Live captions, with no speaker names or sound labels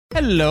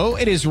Hello,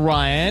 it is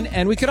Ryan,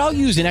 and we could all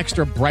use an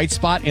extra bright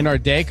spot in our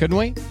day, couldn't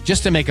we?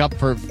 Just to make up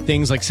for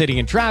things like sitting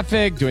in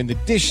traffic, doing the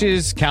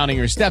dishes, counting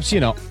your steps,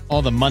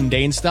 all the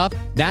mundane stuff.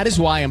 That is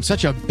why I'm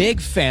such a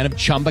big fan of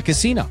Chumba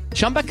Casino.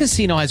 Chumba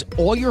Casino has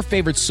all your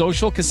favorite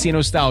social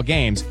casino-style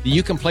games that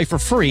you can play for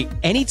free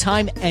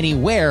anytime,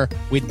 anywhere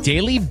with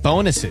daily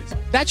bonuses.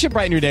 That should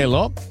brighten your day a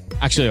little.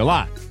 Actually, a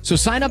lot. So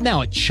sign up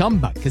now at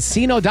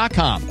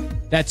ChumbaCasino.com.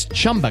 That's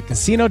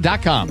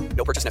ChumbaCasino.com.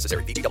 No purchase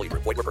necessary. VGW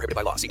Group. Void where prohibited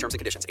by law. See terms and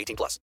conditions.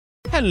 18+.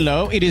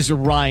 Hello, it is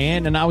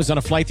Ryan, and I was on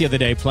a flight the other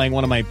day playing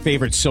one of my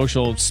favorite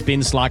social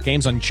spin slot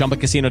games on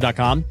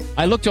ChumbaCasino.com.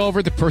 I looked over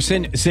at the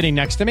person sitting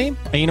next to me,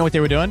 and you know what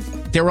they were doing?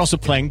 They were also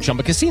playing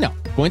Chumba Casino.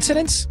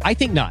 Coincidence? I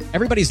think not.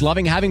 Everybody's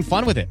loving having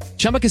fun with it.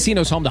 Chumba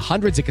Casino is home to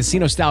hundreds of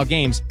casino-style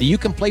games that you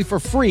can play for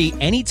free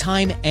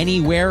anytime,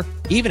 anywhere,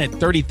 even at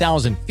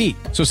 30,000 feet.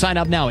 So sign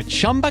up now at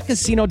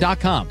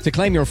ChumbaCasino.com to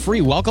claim your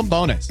free welcome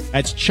bonus.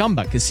 That's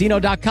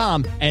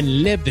ChumbaCasino.com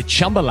and live the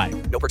Chumba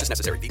life. No purchase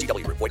necessary.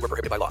 VGW Group. Void where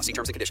prohibited by law. See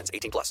terms and conditions.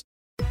 18+.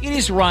 It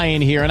is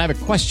Ryan here, and I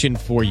have a question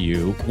for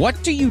you.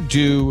 What do you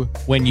do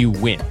when you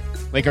win?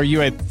 Like, are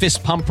you a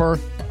fist pumper,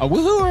 a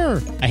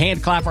woohooer, a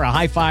hand clapper, a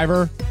high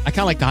fiver? I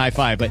kind of like the high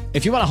five, but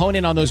if you want to hone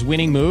in on those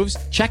winning moves,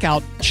 check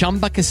out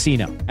Chumba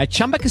Casino. At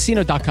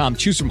ChumbaCasino.com,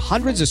 choose from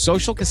hundreds of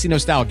social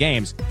casino-style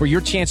games for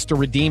your chance to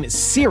redeem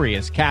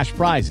serious cash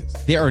prizes.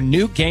 There are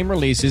new game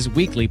releases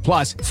weekly,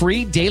 plus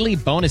free daily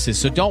bonuses,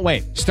 so don't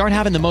wait. Start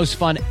having the most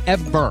fun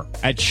ever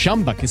at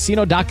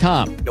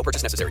ChumbaCasino.com. No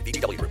purchase necessary.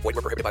 VGW Group. Void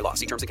where prohibited by law.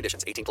 See terms and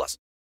conditions. 18+.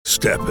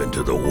 Step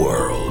into the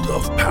world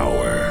of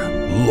power,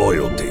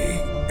 loyalty,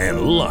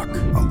 and luck.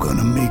 I'm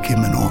gonna make him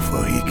an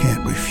offer he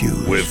can't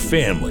refuse. With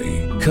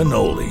family,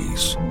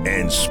 cannolis,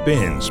 and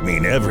spins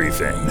mean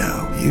everything.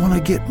 Now, you wanna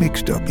get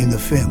mixed up in the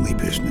family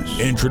business.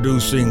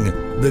 Introducing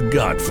The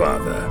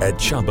Godfather at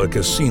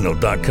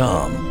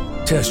ChumbaCasino.com.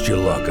 Test your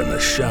luck in the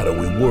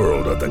shadowy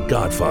world of The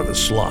Godfather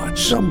slot.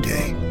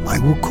 Someday, I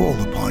will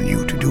call upon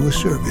you to do a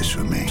service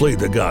for me. Play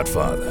The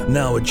Godfather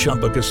now at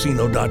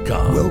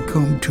ChumbaCasino.com.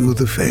 Welcome to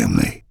the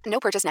family. No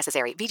purchase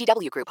necessary.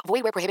 VGW Group.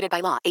 Void where prohibited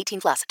by law.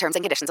 18+. Terms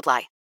and conditions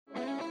apply.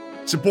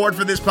 Support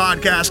for this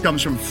podcast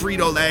comes from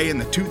Frito-Lay and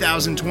the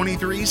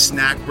 2023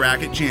 Snack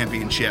Bracket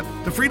Championship.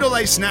 The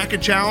Frito-Lay Snack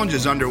It Challenge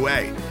is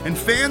underway, and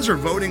fans are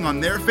voting on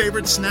their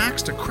favorite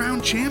snacks to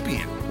crown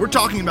champion. We're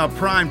talking about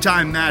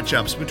prime-time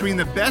matchups between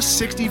the best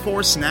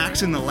 64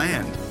 snacks in the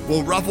land.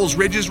 Will Ruffles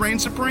Ridges reign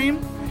supreme?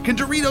 Can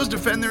Doritos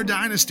defend their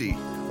dynasty?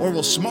 Or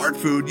will Smart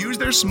Food use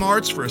their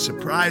smarts for a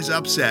surprise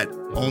upset?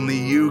 Only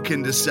you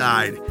can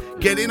decide.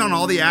 Get in on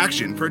all the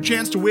action for a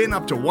chance to win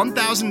up to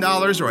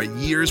 $1,000 or a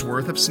year's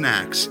worth of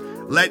snacks.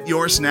 Let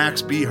your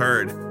snacks be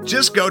heard.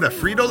 Just go to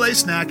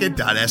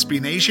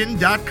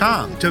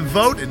fritolaysnacket.sbnation.com to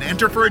vote and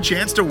enter for a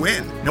chance to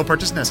win. No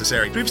purchase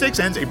necessary. Sweepstakes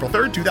ends April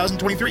 3rd,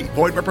 2023.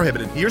 Void where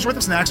prohibited. Year's worth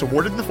of snacks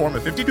awarded in the form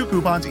of 52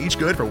 coupons, each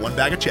good for one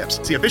bag of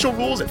chips. See official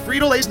rules at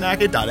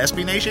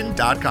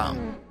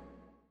fritolaysnacket.sbnation.com.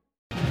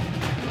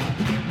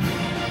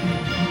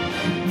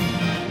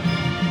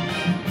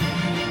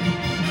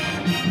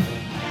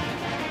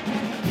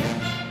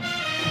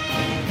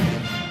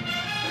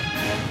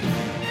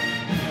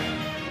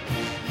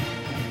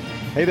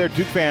 Hey there,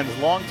 Duke fans.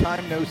 Long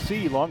time no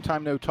see, long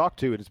time no talk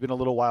to. It has been a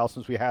little while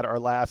since we had our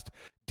last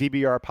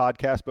DBR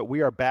podcast, but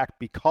we are back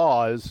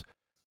because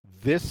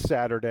this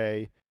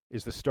Saturday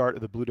is the start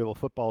of the Blue Devil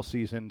football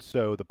season,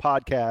 so the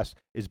podcast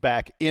is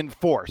back in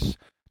force.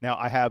 Now,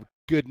 I have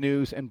good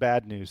news and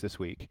bad news this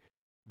week.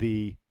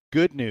 The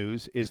good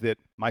news is that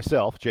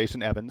myself,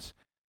 Jason Evans,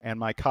 and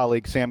my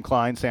colleague Sam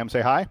Klein. Sam, say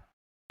hi.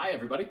 Hi,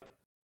 everybody.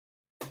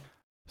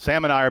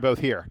 Sam and I are both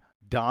here.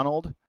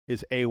 Donald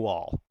is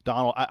AWOL.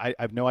 Donald, I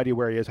have no idea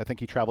where he is. I think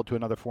he traveled to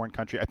another foreign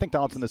country. I think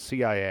Donald's in the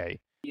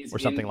CIA or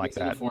something like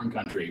that. He's in a foreign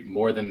country.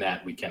 More than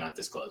that, we cannot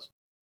disclose.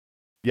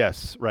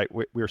 Yes, right.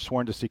 We are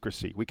sworn to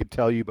secrecy. We could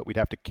tell you, but we'd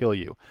have to kill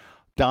you.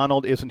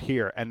 Donald isn't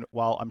here. And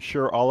while I'm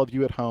sure all of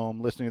you at home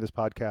listening to this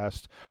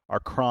podcast are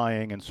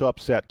crying and so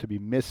upset to be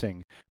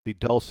missing the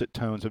dulcet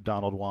tones of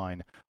Donald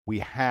Wine, we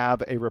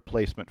have a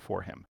replacement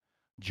for him.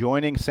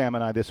 Joining Sam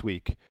and I this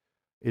week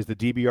is the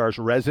DBR's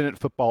resident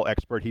football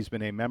expert. He's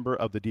been a member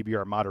of the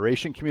DBR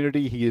moderation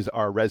community. He is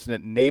our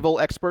resident naval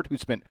expert who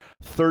spent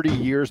 30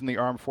 years in the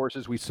armed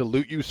forces. We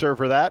salute you, sir,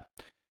 for that.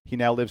 He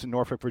now lives in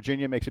Norfolk,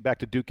 Virginia, makes it back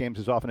to Duke games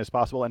as often as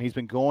possible, and he's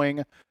been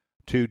going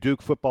to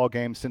Duke football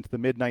games since the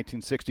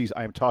mid-1960s.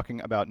 I am talking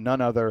about none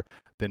other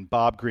than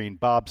Bob Green.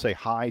 Bob, say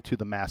hi to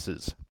the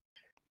masses.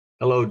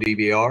 Hello,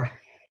 DBR.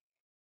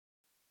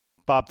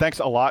 Bob, thanks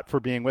a lot for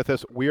being with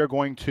us. We're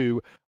going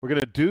to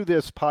do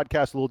this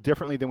podcast a little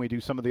differently than we do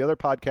some of the other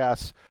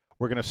podcasts.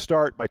 We're going to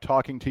start by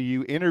talking to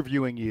you,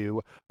 interviewing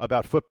you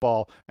about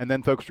football, and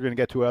then, folks, we're going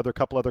to get to a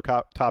couple other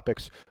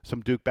topics,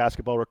 some Duke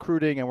basketball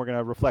recruiting, and we're going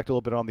to reflect a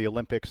little bit on the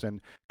Olympics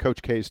and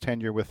Coach K's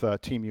tenure with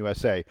Team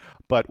USA.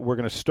 But we're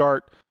going to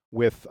start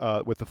with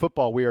the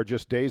football. We are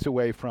just days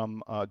away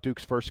from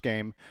Duke's first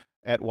game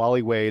at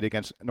Wally Wade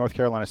against North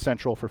Carolina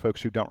Central. For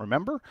folks who don't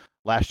remember,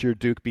 last year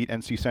Duke beat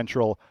NC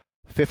Central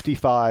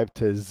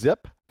 55-0,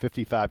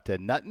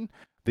 55-0.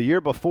 The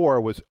year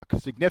before was a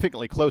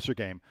significantly closer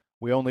game.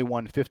 We only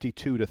won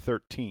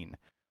 52-13.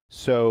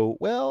 So,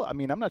 well, I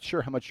mean, I'm not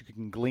sure how much you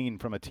can glean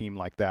from a team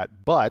like that,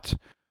 but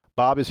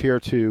Bob is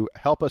here to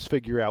help us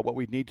figure out what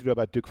we need to do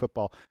about Duke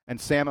football. And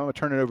Sam, I'm going to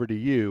turn it over to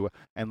you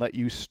and let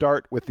you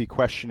start with the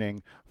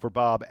questioning for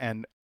Bob.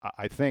 And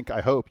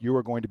I hope you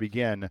are going to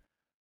begin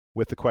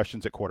with the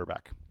questions at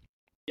quarterback.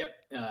 Yep.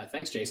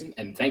 Thanks, Jason.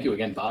 And thank you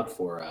again, Bob,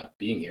 for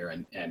being here.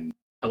 And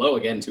hello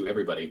again to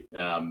everybody,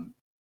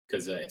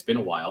 because it's been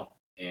a while.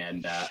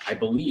 And I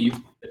believe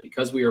that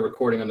because we are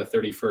recording on the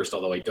 31st,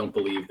 although I don't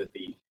believe that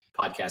the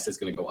podcast is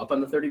going to go up on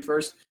the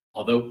 31st,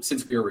 although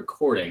since we are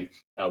recording,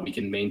 we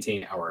can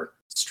maintain our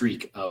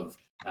streak of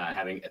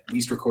having at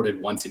least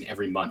recorded once in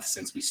every month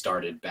since we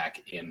started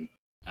back in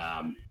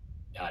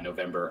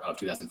November of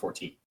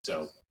 2014.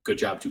 So good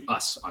job to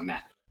us on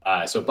that.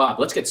 So Bob,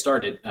 let's get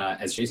started.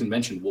 As Jason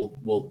mentioned,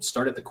 we'll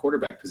start at the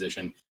quarterback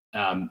position,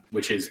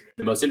 which is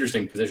the most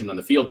interesting position on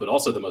the field, but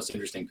also the most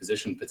interesting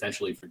position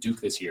potentially for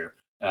Duke this year.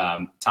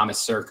 Thomas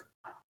Sirk,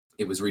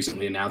 it was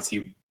recently announced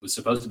he was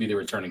supposed to be the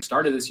returning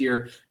starter this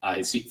year.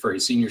 For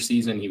his senior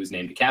season, he was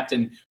named a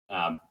captain,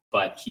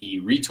 but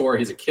he retore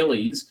his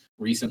Achilles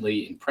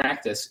recently in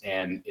practice,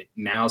 and it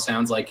now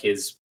sounds like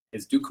his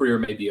Duke career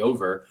may be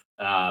over.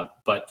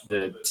 But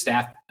the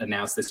staff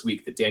announced this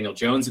week that Daniel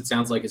Jones, it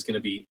sounds like, is going to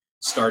be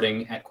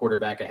starting at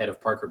quarterback ahead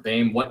of Parker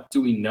Boehm. What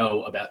do we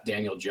know about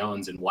Daniel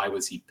Jones, and why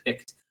was he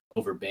picked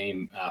over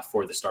Boehm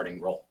for the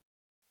starting role?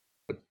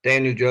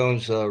 Daniel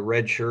Jones,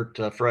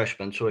 redshirt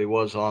freshman, so he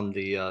was on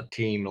the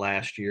team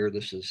last year.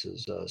 This is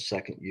his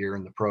second year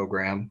in the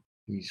program.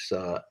 He's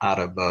out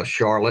of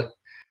Charlotte.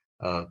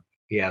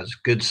 He has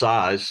good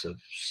size of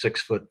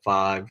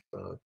 6'5",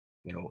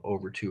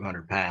 over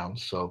 200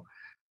 pounds. So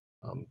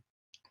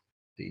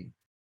the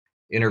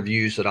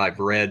interviews that I've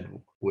read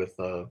with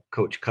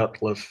Coach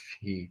Cutcliffe,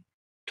 he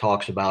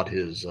talks about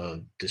his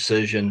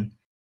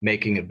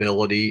decision-making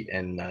ability,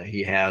 and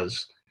he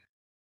has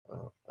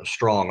a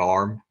strong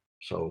arm.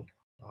 So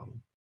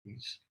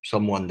he's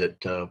someone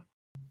that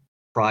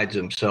prides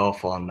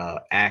himself on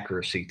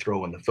accuracy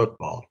throwing the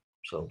football.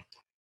 So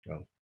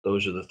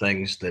those are the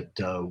things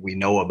that we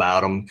know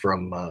about him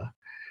from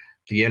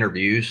the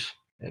interviews.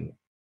 And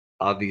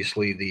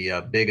obviously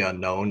the big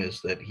unknown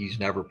is that he's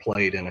never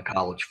played in a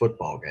college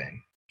football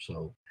game.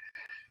 So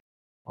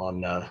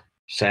on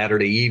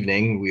Saturday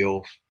evening,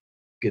 we'll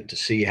get to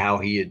see how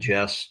he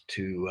adjusts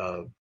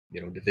to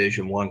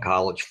Division I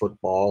college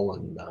football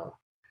and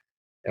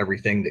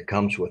everything that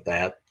comes with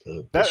that.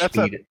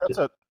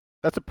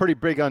 That's a pretty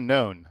big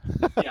unknown.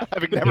 Yeah.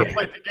 Having never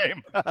played the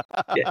game.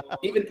 Yeah.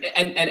 Even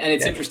and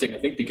it's interesting, I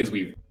think, because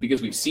we've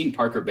seen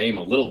Parker Boehm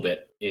a little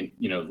bit in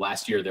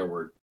last year. There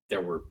were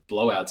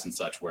blowouts and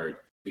such where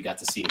we got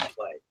to see him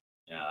play.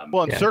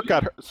 And Sirk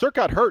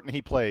got hurt and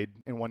he played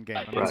in one game.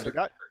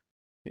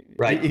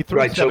 Right. He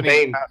threw So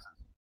Boehm, passes.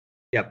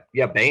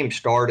 Boehm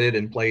started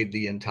and played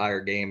the entire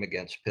game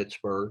against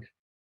Pittsburgh.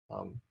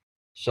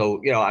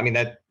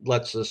 That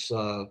lets us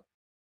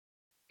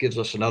gives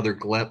us another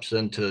glimpse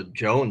into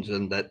Jones,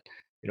 and that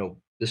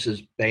this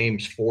is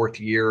Boehm's fourth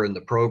year in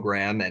the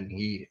program, and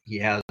he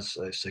has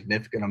a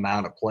significant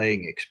amount of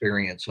playing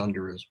experience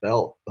under his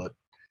belt. But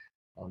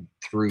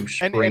through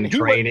spring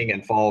training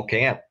and fall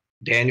camp,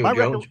 Daniel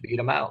Jones beat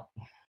him out.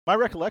 My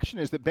recollection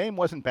is that Boehm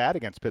wasn't bad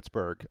against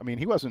Pittsburgh. I mean,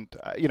 he wasn't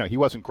he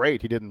wasn't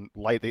great. He didn't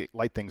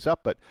light things up,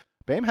 but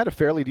Boehm had a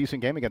fairly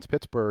decent game against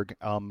Pittsburgh.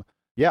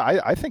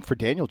 I think for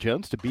Daniel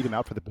Jones to beat him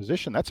out for the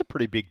position, that's a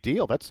pretty big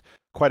deal. That's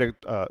quite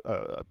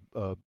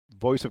a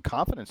voice of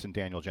confidence in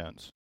Daniel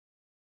Jones.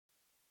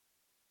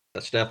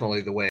 That's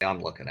definitely the way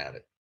I'm looking at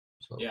it.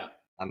 So yeah,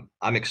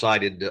 I'm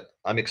excited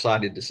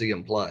to see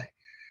him play.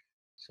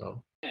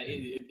 So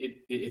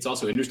it's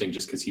also interesting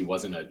just because he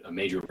wasn't a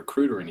major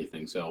recruit or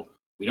anything, so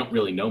we don't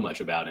really know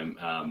much about him.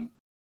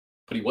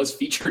 But he was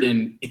featured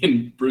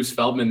in Bruce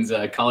Feldman's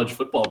college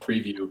football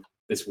preview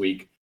this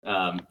week.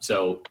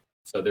 So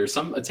there's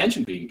some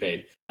attention being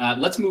paid.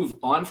 Let's move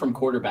on from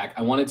quarterback.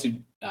 I wanted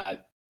to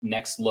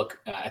next look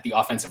at the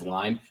offensive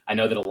line. I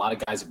know that a lot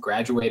of guys have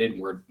graduated.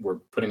 We're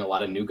putting a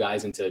lot of new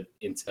guys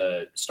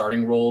into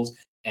starting roles,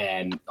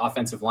 and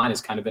offensive line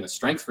has kind of been a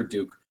strength for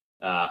Duke,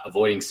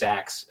 avoiding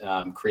sacks,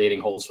 creating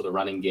holes for the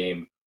running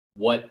game.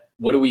 What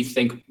do we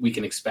think we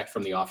can expect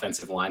from the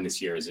offensive line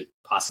this year? Is it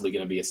possibly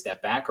going to be a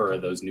step back, or are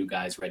those new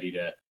guys ready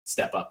to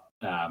step up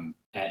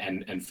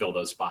and fill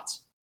those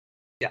spots?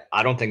 Yeah,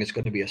 I don't think it's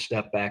going to be a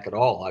step back at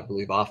all. I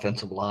believe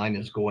offensive line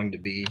is going to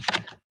be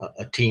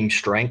a team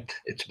strength.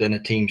 It's been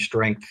a team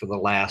strength for the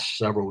last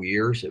several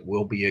years. It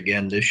will be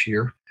again this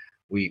year.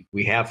 We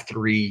have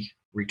 3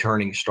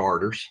 returning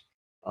starters.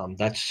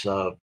 That's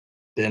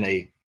been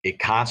a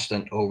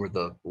constant over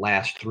the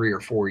last 3 or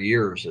 4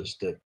 years, is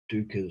that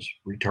Duke has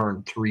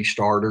returned 3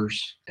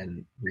 starters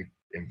and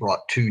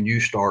brought 2 new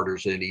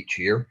starters in each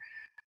year.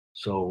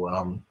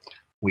 So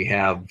we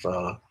have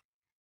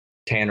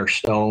Tanner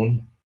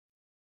Stone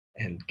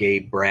and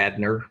Gabe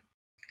Bradner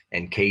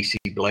and Casey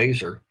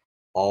Blazer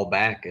all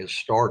back as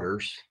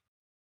starters.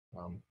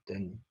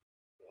 Then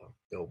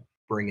they'll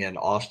bring in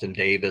Austin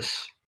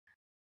Davis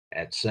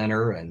at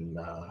center, and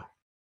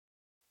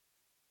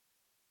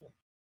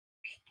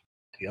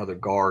the other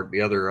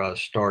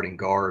starting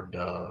guard,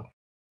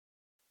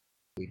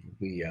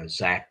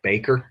 Zach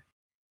Baker,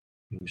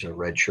 who's a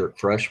redshirt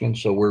freshman.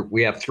 So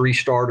we have 3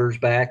 starters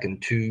back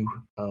and 2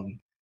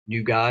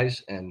 new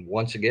guys. And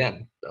once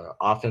again, the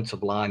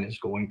offensive line is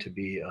going to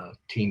be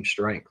team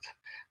strength.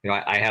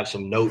 I have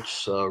some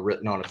notes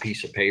written on a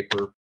piece of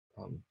paper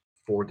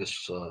for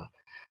this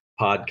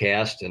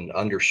podcast, and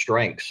under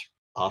strengths,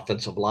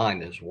 offensive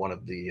line is one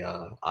of the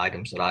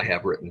items that I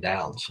have written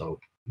down. So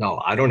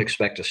no, I don't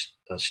expect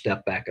a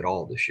step back at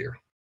all this year.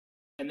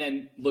 And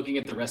then looking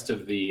at the rest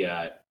of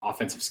the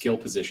offensive skill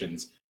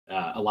positions,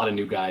 a lot of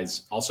new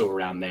guys also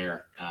around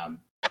there.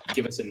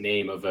 Give us a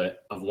name of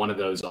one of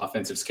those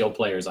offensive skill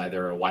players,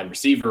 either a wide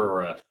receiver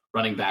or a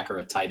running back or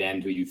a tight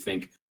end, who you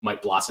think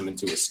might blossom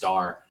into a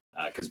star.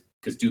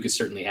 Because Duke has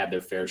certainly had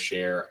their fair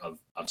share of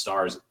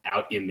stars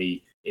out in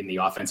the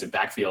offensive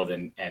backfield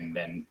and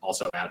then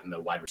also out in the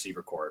wide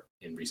receiver corps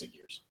in recent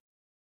years.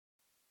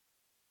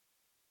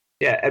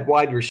 Yeah, at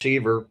wide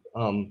receiver,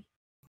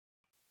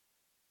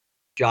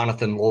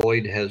 Jonathan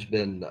Lloyd has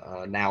been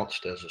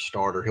announced as a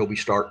starter. He'll be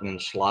starting in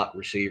slot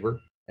receiver,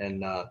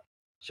 and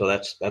so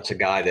that's a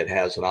guy that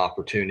has an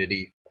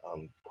opportunity.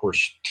 Of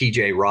course,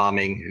 TJ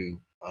Roming, who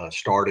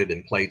started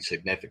and played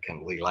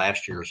significantly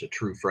last year as a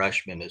true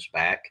freshman, is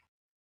back.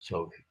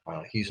 So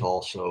he's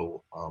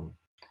also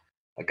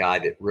a guy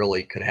that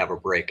really could have a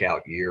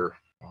breakout year.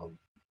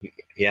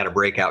 He had a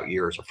breakout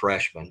year as a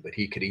freshman, but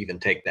he could even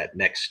take that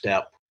next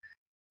step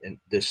in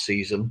this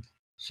season.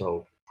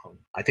 So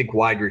I think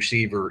wide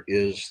receiver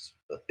is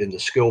in the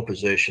skill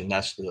position.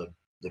 That's the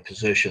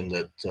position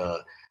that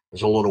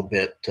is a little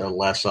bit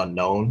less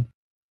unknown,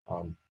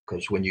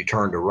 because when you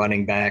turn to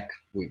running back,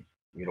 we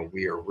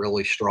are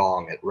really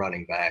strong at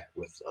running back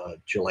with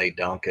Jalea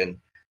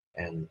Duncan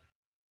and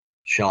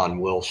Sean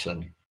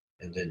Wilson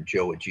and then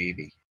Joe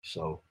Ajibi.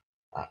 So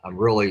I'm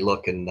really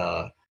looking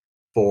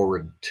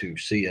forward to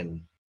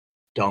seeing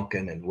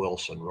Duncan and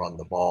Wilson run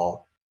the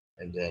ball,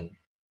 and then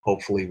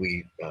hopefully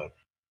we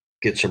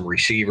get some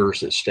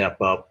receivers that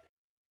step up,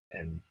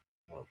 and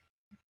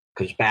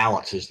because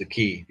balance is the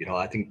key.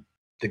 I think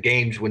the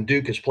games when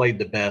Duke has played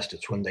the best,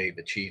 it's when they've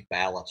achieved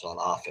balance on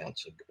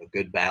offense, a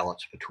good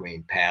balance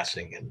between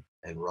passing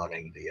and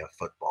running the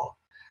football.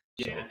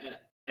 Yeah,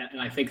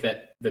 and I think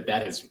that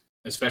has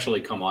especially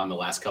come on the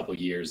last couple of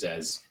years,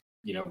 as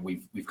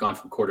we've gone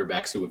from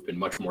quarterbacks who have been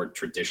much more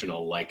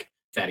traditional, like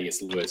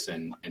Thaddeus Lewis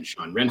and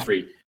Sean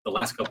Renfrey. The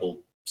last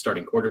couple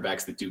starting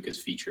quarterbacks that Duke has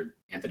featured,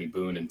 Anthony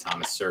Boone and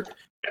Thomas Sirk,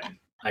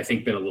 I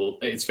think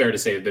it's fair to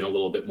say have been a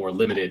little bit more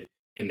limited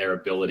in their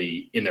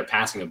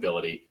passing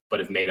ability, but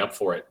have made up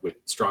for it with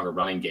stronger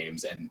running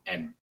games. And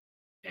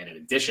in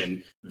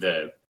addition,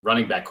 the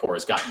running back core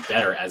has gotten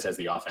better, as has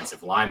the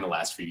offensive line the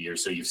last few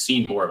years. So you've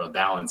seen more of a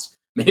balance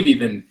maybe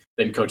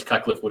than Coach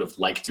Cutcliffe would have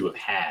liked to have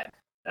had.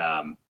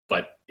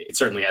 But it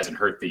certainly hasn't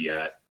hurt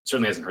the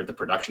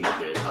production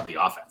of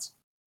the offense.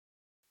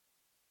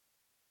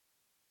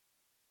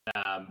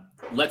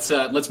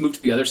 Let's move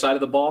to the other side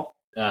of the ball.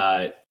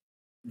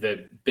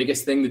 The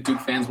biggest thing that Duke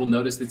fans will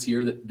notice this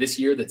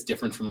year that's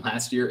different from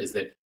last year is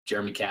that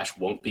Jeremy Cash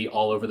won't be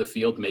all over the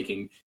field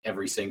making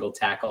every single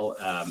tackle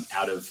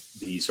out of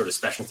the sort of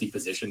specialty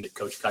position that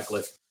Coach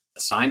Cutcliffe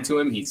assigned to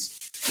him. He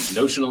was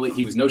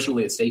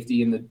notionally a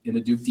safety in the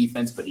Duke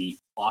defense, but he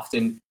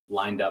often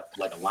lined up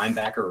like a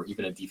linebacker or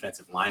even a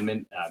defensive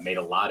lineman, made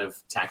a lot of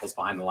tackles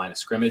behind the line of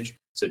scrimmage.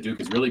 So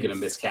Duke is really going to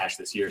miss Cash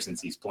this year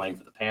since he's playing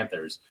for the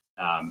Panthers.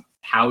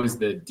 How is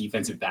the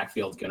defensive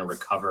backfield going to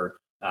recover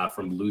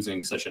from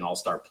losing such an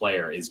all-star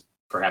player? Is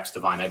perhaps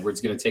Devon Edwards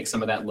going to take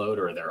some of that load,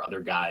 or are there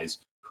other guys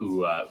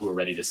who are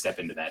ready to step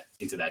into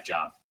that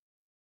job?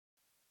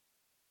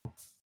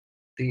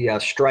 The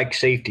strike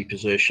safety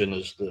position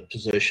is the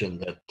position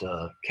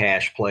that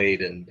Cash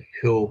played, and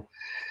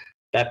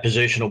that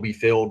position will be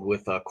filled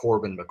with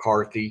Corbin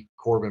McCarthy.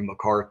 Corbin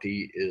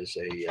McCarthy is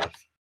a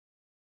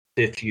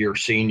fifth-year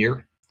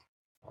senior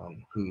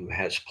who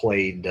has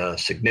played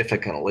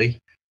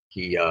significantly.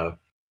 He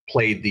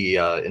played the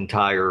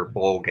entire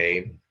bowl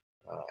game.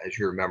 As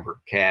you remember,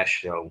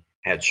 Cash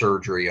had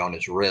surgery on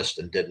his wrist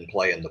and didn't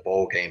play in the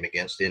bowl game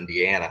against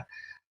Indiana.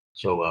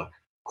 So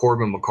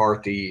Corbin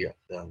McCarthy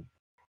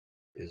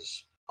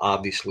is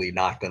obviously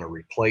not going to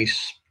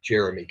replace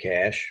Jeremy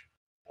Cash,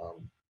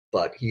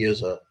 but he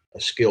is a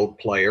skilled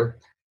player,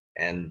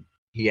 and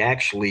he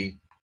actually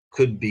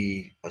could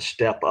be a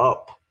step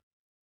up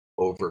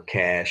over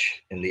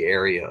Cash in the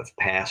area of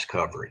pass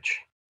coverage.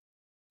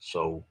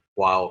 So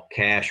while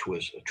Cash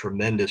was a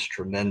tremendous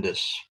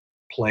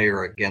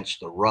player against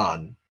the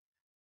run,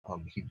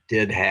 he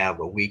did have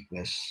a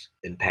weakness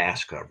in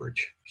pass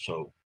coverage.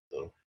 So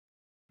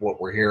what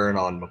we're hearing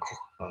on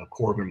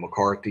Corbin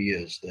McCarthy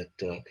is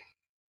that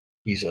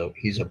he's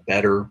a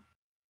better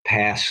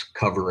pass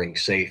covering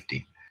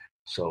safety.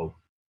 So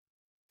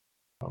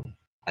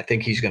I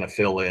think he's going to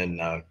fill in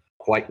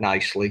quite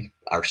nicely.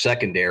 Our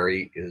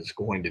secondary is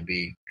going to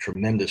be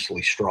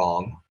tremendously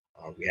strong.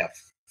 We have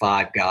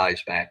 5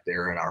 guys back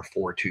there in our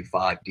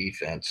 4-2-5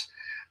 defense.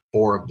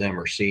 4 of them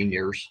are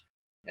seniors,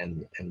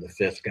 and the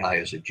 5th guy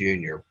is a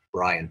junior,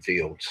 Brian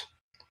Fields.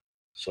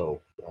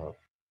 So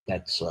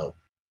that's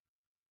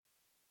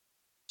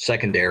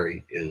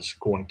secondary is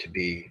going to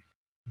be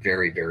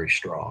very, very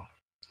strong.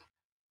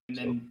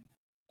 And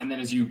then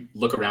as you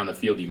look around the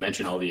field, you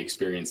mentioned all the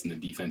experience in the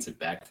defensive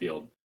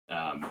backfield.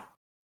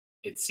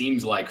 It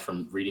seems like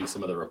from reading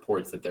some of the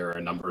reports that there are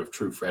a number of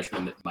true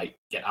freshmen that might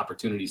get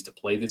opportunities to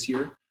play this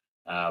year.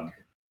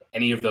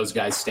 Any of those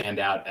guys stand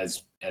out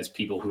as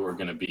people who are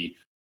going to be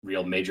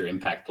real major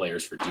impact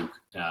players for Duke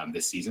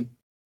this season?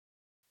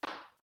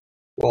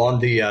 Well, on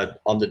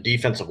the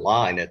defensive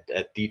line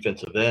at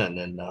defensive end,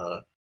 and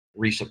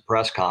recent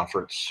press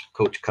conference,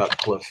 Coach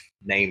Cutcliffe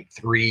named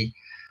 3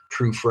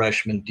 true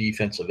freshman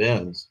defensive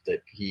ends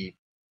that he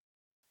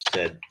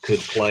said could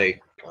play.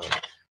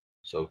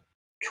 So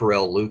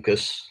Terrell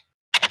Lucas,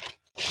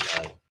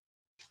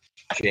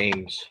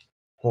 James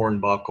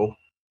Hornbuckle,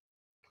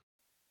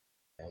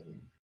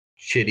 and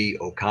Chidi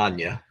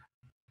Okanya.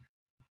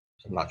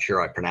 I'm not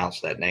sure I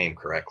pronounced that name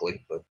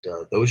correctly, but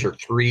those are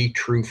 3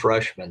 true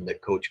freshmen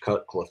that Coach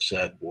Cutcliffe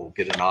said will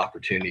get an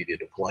opportunity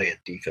to play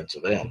at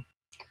defensive end.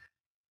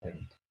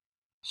 And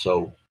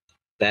so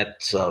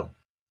that's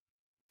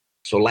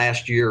so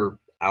last year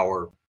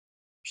our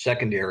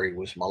secondary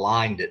was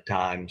maligned at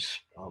times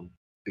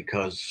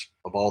because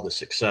of all the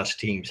success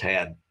teams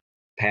had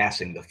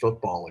passing the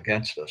football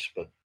against us.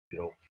 But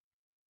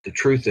the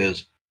truth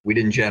is we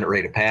didn't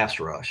generate a pass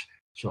rush.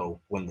 So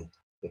when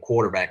the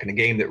quarterback, and the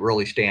game that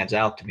really stands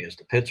out to me is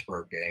the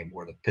Pittsburgh game,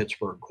 where the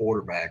Pittsburgh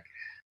quarterback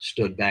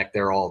stood back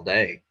there all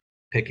day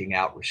picking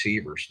out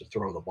receivers to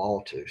throw the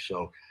ball to.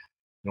 So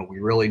we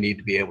really need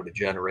to be able to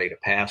generate a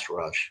pass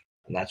rush,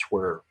 and that's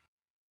where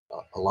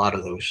a lot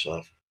of those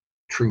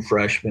true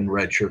freshmen,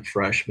 redshirt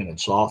freshmen, and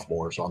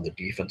sophomores on the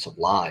defensive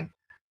line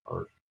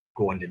are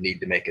going to need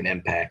to make an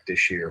impact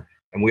this year.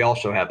 And we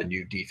also have a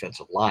new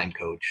defensive line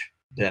coach,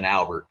 Ben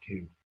Albert,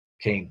 who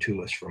came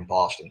to us from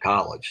Boston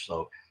College.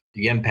 So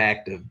the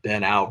impact of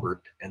Ben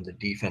Albert and the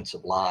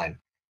defensive line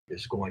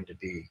is going to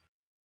be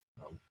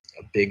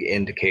a big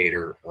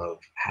indicator of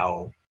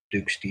how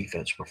Duke's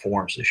defense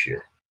performs this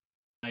year.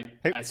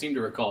 I seem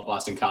to recall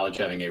Boston College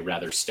having a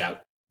rather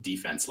stout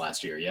defense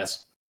last year.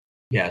 Yes.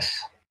 Yes.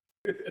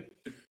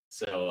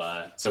 So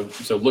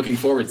looking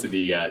forward to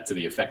the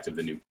effect of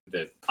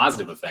the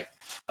positive effect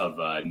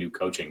of new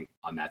coaching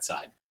on that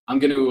side. I'm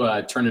going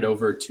to turn it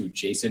over to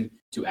Jason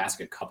to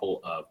ask a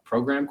couple of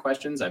program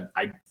questions.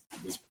 I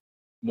was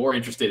more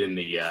interested in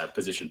the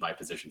position by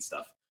position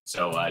stuff.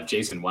 So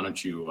Jason, why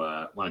don't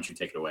you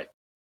take it away?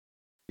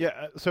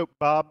 Yeah. So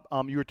Bob,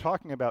 you were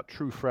talking about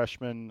true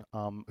freshmen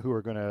who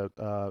are going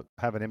to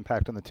have an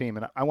impact on the team,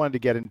 and I wanted to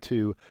get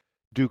into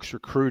Duke's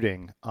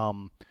recruiting.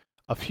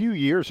 A few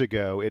years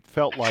ago, it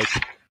felt like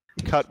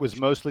Cut was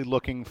mostly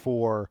looking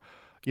for,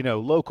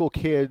 local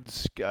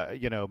kids,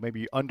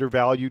 maybe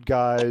undervalued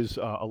guys.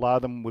 A lot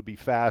of them would be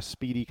fast,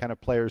 speedy kind of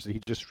players that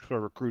he just sort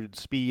of recruited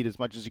speed as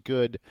much as he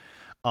could.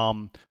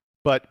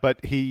 But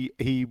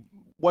he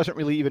wasn't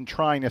really even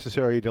trying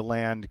necessarily to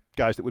land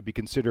guys that would be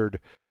considered,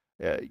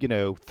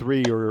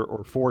 3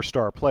 or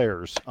 4-star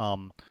players.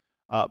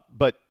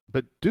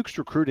 But Duke's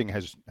recruiting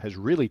has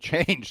really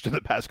changed in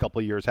the past couple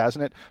of years,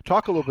 hasn't it?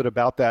 Talk a little bit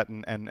about that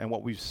and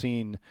what we've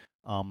seen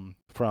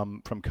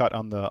from Cut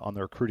on the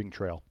recruiting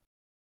trail.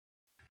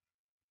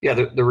 Yeah,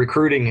 the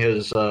recruiting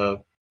has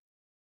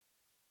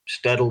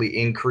steadily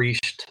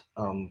increased.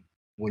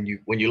 When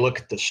you look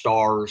at the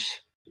stars,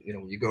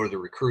 you go to the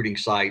recruiting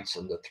sites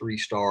and the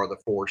 3-star, the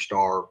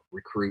 4-star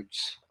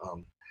recruits.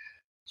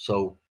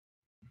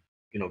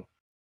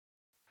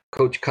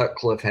 Coach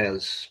Cutcliffe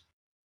has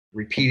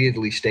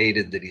repeatedly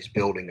stated that he's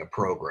building a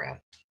program.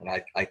 And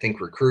I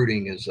think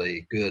recruiting is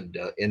a good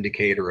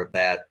indicator of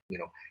that.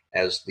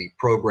 As the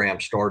program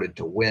started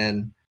to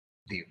win,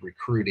 the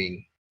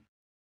recruiting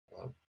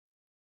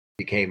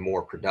became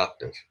more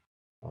productive.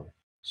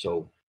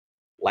 So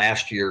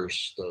last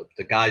year's,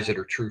 the guys that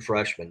are true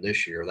freshmen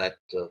this year,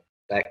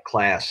 that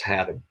class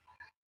had,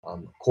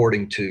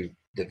 according to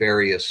the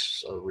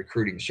various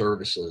recruiting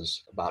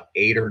services, about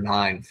 8 or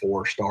 9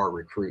 4-star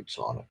recruits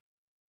on it.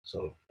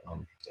 So,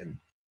 and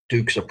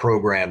Duke's a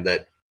program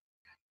that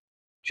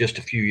just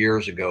a few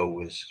years ago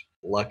was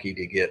lucky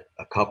to get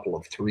a couple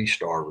of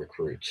 3-star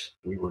recruits.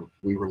 We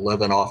were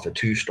living off of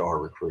 2-star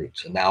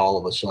recruits, and now all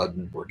of a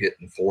sudden we're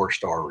getting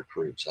 4-star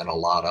recruits, and a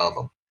lot of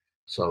them.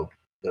 So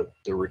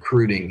the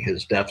recruiting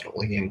has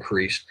definitely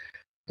increased.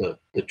 The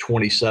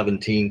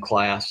 2017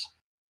 class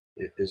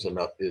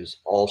is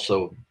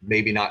also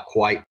maybe not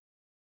quite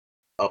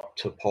up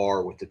to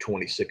par with the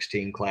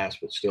 2016 class,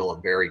 but still a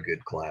very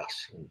good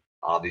class. And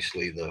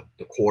obviously, the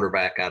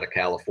quarterback out of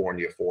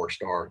California,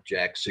 4-star,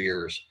 Jack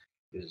Sears,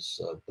 is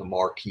the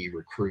marquee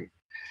recruit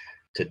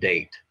to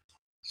date.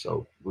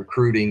 So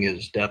recruiting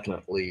is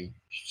definitely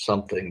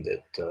something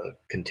that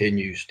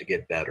continues to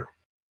get better.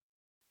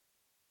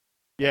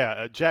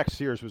 Yeah, Jack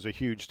Sears was a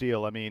huge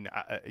deal. I mean,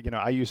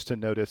 I used to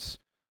notice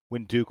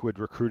when Duke would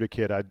recruit a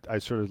kid,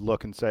 I'd sort of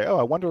look and say, oh,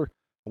 I wonder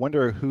I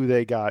wonder who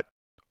they got,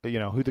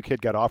 who the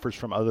kid got offers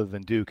from other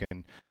than Duke.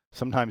 And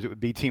sometimes it would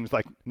be teams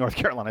like North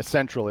Carolina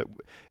Central.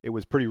 It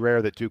was pretty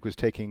rare that Duke was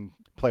taking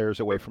players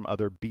away from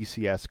other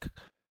BCS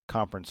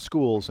conference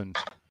schools. And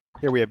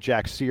here we have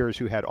Jack Sears,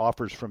 who had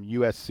offers from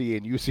USC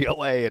and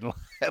UCLA and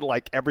had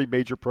like every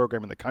major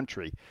program in the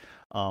country.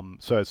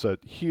 So it's a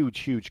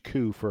huge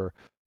coup for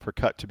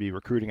Cut to be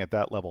recruiting at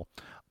that level.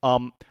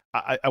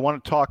 I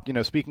want to talk,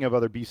 speaking of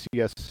other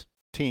BCS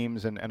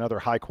teams and other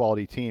high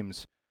quality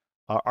teams,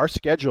 our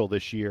schedule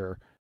this year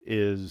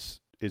is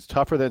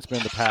tougher than it's been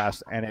in the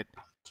past, and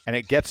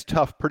it gets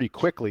tough pretty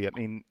quickly. I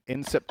mean,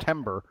 in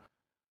September,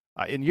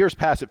 in years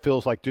past, it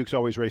feels like Duke's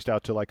always raced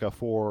out to like a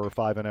 4 or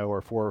 5-0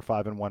 or 4 or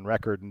 5-1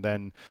 record, and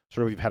then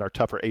sort of we've had our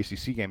tougher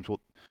ACC games.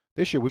 Well,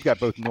 this year we've got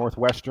both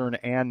Northwestern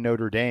and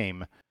Notre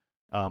Dame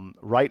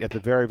right at the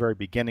very, very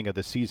beginning of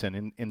the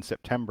season in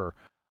September.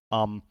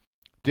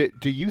 Do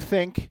you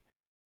think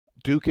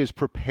Duke is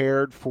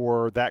prepared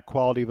for that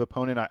quality of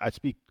opponent? I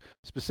speak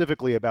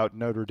specifically about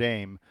Notre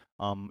Dame.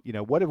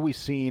 What have we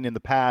seen in the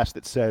past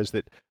that says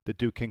that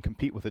Duke can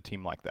compete with a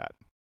team like that?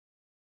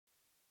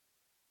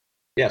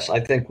 Yes, I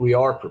think we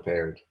are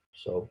prepared.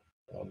 So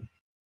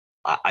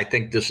I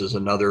think this is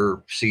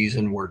another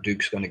season where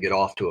Duke's going to get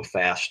off to a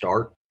fast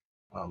start.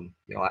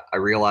 I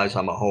realize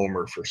I'm a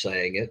homer for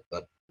saying it,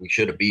 but we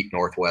should have beat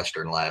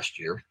Northwestern last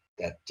year.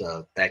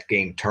 That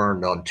game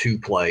turned on two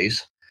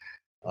plays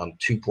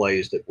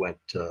that went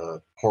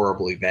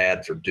horribly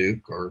bad for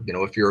Duke. Or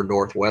if you're a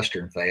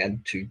Northwestern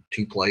fan,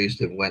 two plays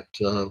that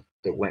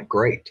went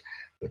great.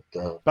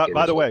 But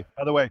by the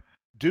way,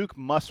 Duke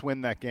must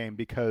win that game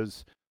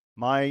because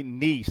my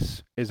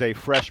niece is a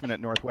freshman at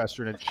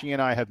Northwestern, and she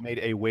and I have made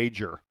a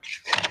wager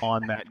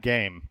on that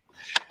game.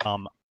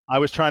 I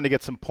was trying to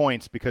get some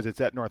points because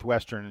it's at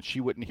Northwestern, and she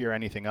wouldn't hear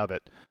anything of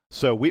it.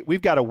 So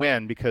we've got to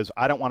win because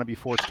I don't want to be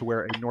forced to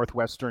wear a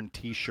Northwestern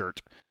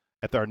T-shirt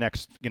at our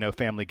next,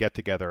 family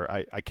get-together.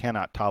 I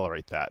cannot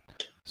tolerate that.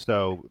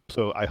 So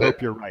I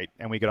hope you're right,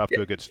 and we get off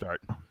to a good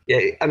start.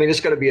 Yeah, I mean,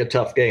 it's going to be a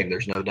tough game.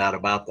 There's no doubt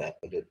about that.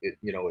 But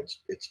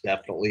it's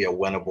definitely a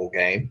winnable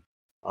game.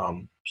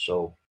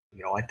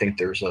 I think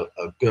there's a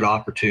good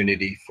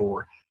opportunity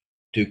for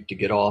Duke to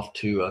get off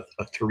to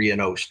a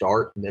 3-0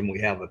 start, and then we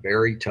have a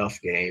very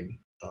tough game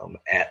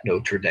at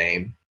Notre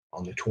Dame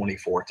on the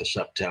 24th of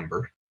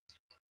September.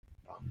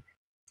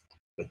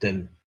 But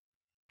then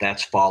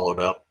that's followed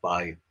up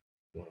by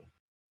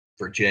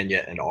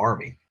Virginia and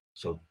Army,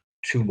 so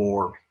two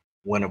more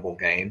winnable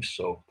games.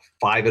 So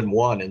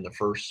 5-1 in the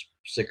first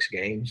 6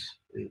 games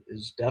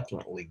is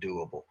definitely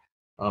doable.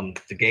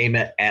 The game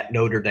at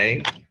Notre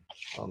Dame,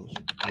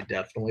 I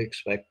definitely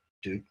expect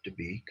Duke to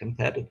be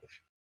competitive.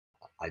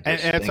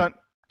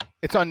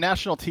 It's on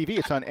national TV.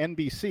 It's on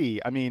NBC.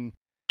 I mean,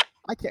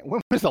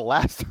 when was the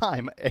last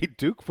time a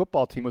Duke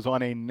football team was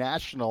on a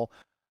national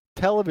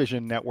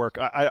television network?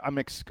 I'm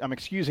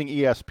excusing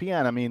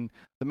ESPN. I mean,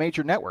 the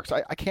major networks.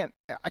 I can't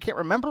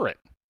remember it.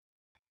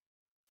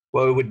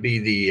 Well, it would be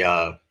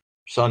the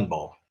Sun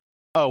Bowl.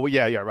 Oh, well,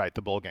 yeah, right.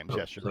 The bowl games.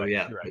 Yes, you're right.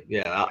 You're right.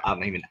 Yeah. I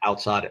mean,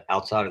 outside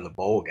of the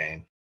bowl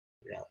game.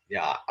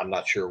 Yeah. I'm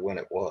not sure when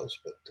it was,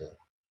 but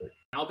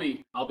I'll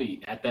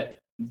be at that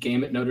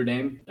game at Notre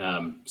Dame.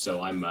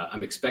 So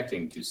I'm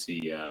expecting to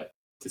see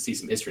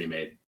some history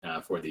made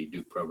for the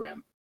Duke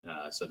program.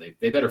 So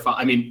they better follow.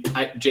 I mean,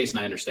 Jason,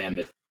 I understand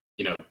that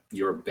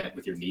your bet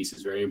with your niece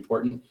is very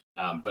important.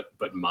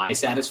 But my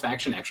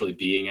satisfaction actually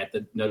being at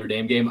the Notre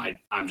Dame game,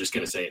 I'm just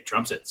going to say it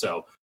trumps it.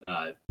 So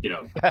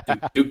Duke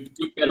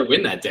better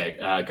win that day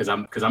because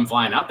I'm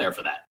flying out there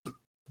for that.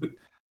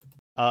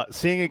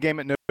 Seeing a game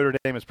at Notre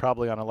Dame is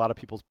probably on a lot of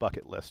people's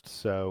bucket list.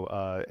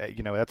 So,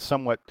 that's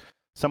somewhat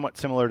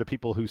similar to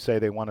people who say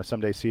they want to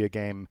someday see a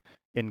game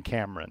in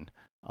Cameron.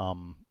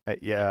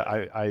 You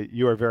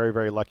are very,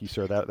 very lucky,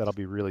 sir. That'll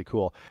be really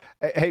cool.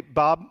 Hey,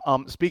 Bob,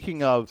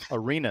 speaking of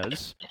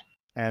arenas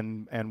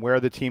and where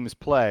the teams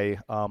play,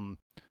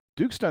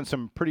 Duke's done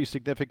some pretty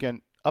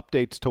significant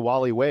updates to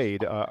Wally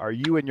Wade. Are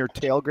you and your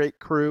tailgate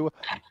crew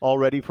all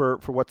ready for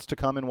what's to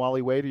come in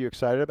Wally Wade? Are you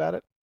excited about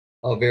it?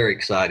 Oh, very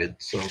excited.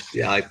 So,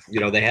 yeah,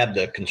 they had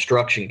the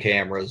construction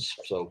cameras.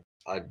 So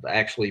I've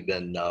actually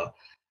been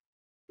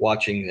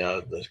watching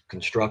the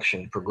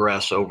construction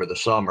progress over the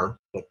summer.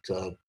 But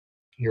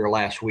here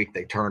last week,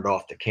 they turned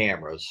off the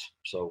cameras.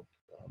 So,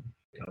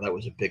 that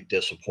was a big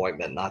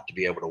disappointment not to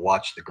be able to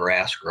watch the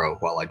grass grow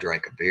while I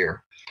drank a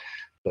beer.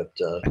 But,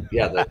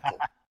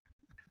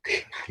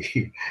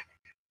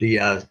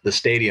 the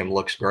stadium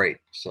looks great.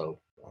 So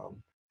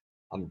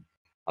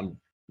I'm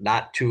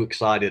not too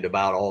excited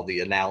about all the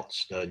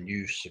announced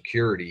new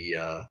security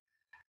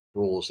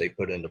rules they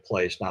put into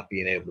place, not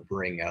being able to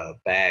bring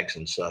bags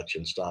and such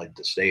inside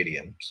the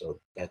stadium. So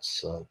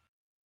that's going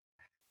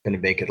to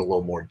make it a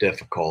little more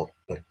difficult.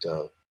 But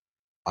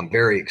I'm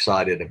very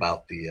excited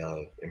about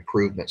the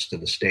improvements to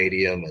the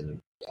stadium, and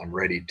I'm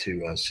ready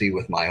to see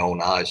with my own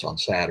eyes on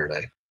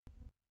Saturday.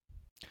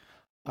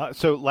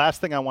 So last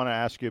thing I want to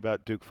ask you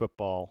about Duke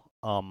football.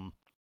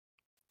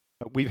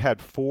 We've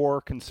had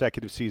 4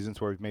 consecutive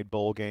seasons where we've made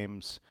bowl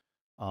games.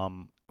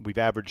 We've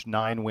averaged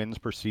 9 wins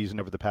per season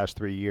over the past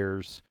 3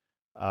 years.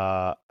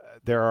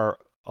 There are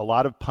a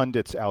lot of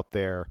pundits out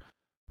there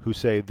who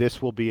say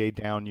this will be a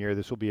down year,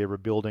 this will be a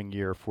rebuilding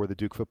year for the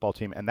Duke football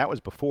team, and that was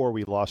before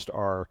we lost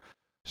our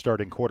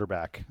starting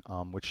quarterback,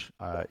 which,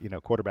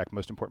 quarterback,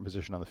 most important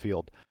position on the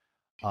field.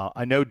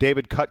 I know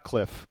David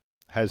Cutcliffe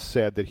has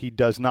said that he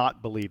does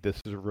not believe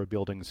this is a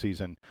rebuilding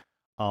season.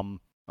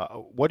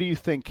 What do you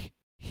think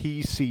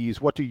he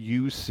sees? What do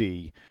you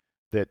see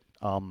that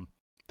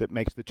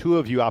makes the two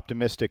of you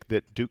optimistic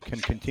that Duke can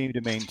continue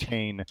to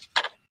maintain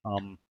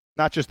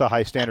not just the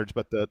high standards,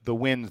 but the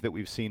wins that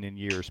we've seen in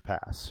years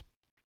past?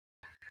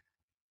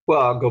 Well,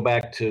 I'll go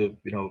back to,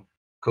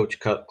 Coach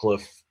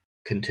Cutcliffe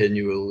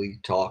continually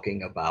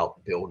talking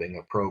about building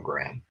a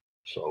program.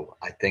 So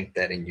I think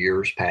that in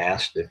years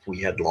past, if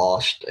we had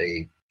lost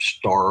a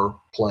star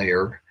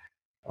player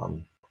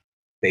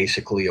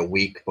basically a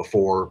week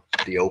before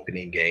the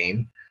opening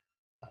game,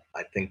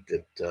 I think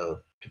that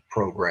the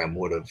program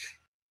would have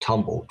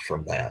tumbled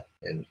from that,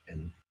 and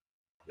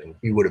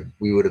we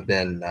would have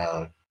been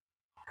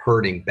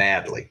hurting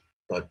badly.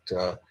 But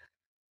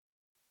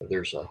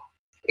there's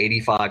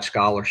 85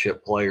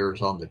 scholarship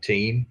players on the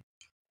team,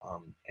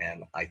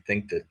 and I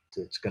think that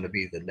it's going to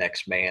be the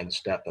next man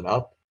stepping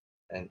up,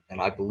 and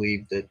I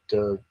believe that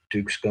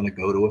Duke's going to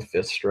go to a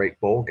 5th straight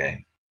bowl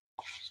game.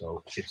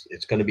 So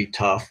it's going to be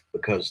tough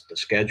because the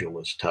schedule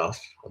is tough.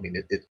 I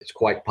mean, it's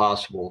quite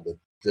possible that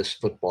this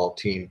football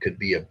team could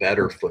be a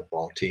better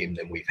football team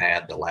than we've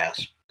had the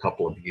last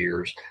couple of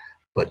years,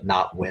 but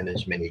not win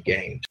as many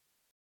games.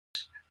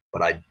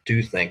 But I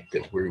do think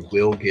that we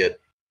will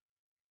get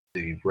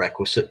the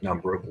requisite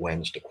number of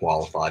wins to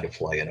qualify to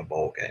play in a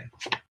bowl game.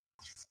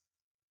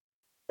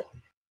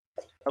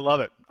 I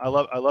love it. I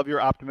love your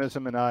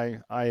optimism, and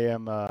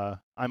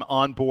I'm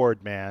on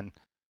board, man.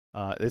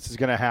 This is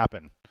going to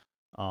happen.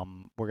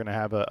 We're going to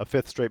have a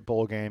 5th straight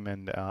bowl game,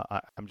 and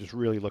I'm just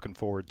really looking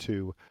forward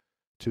to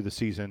the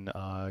season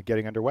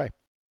getting underway.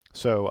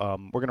 So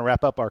we're going to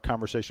wrap up our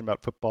conversation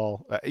about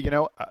football.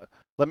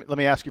 Let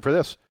me ask you for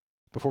this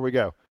before we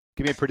go.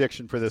 Give me a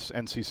prediction for this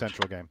NC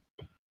Central game.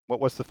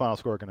 What's the final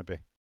score going to be?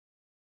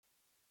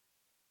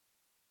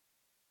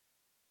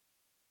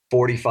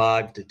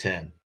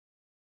 45-10.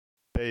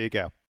 There you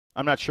go.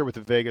 I'm not sure what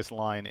the Vegas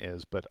line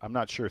is, but I'm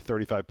not sure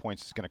 35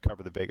 points is going to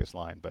cover the Vegas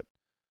line, but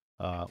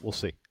we'll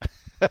see.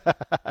 For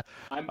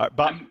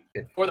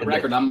the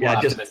record, I'm more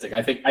optimistic.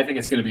 I think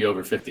it's going to be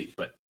over 50,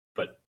 but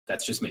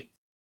that's just me.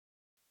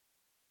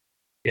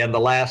 Yeah, and the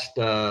last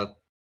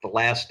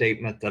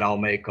statement that I'll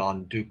make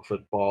on Duke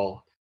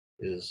football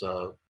is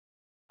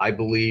I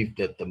believe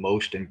that the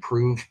most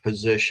improved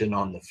position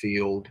on the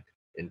field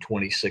in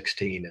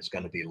 2016 is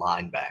going to be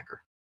linebacker.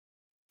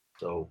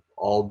 So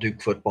all Duke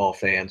football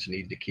fans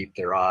need to keep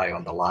their eye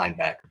on the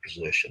linebacker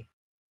position.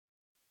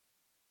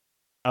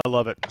 I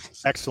love it.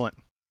 Excellent.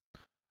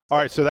 All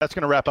right, so that's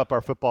going to wrap up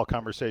our football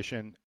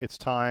conversation. It's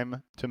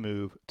time to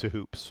move to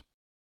hoops.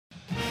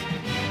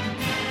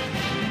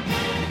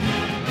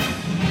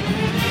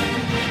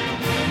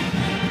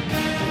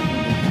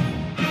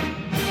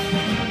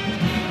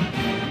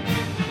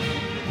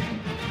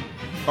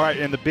 All right,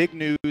 and the big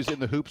news in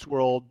the hoops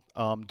world,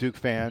 Duke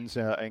fans,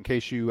 in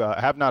case you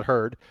have not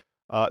heard,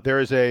 there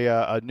is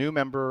a new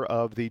member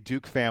of the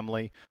Duke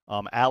family,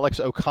 Alex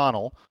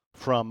O'Connell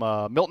from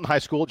Milton High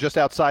School, just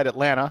outside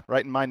Atlanta,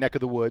 right in my neck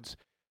of the woods,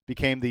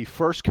 became the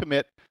first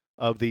commit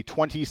of the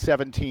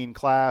 2017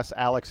 class.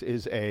 Alex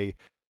is a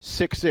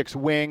 6'6"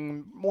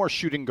 wing, more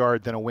shooting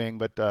guard than a wing,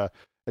 but at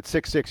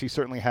 6'6", he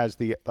certainly has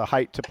the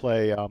height to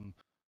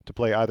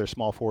play either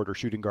small forward or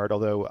shooting guard,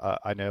 although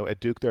I know at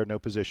Duke there are no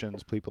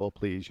positions. People,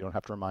 please, you don't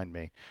have to remind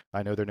me.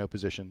 I know there are no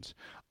positions.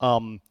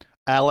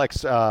 Alex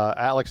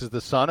is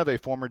the son of a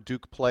former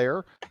Duke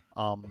player.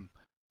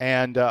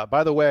 And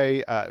by the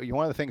way,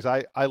 one of the things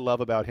I love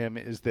about him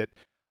is that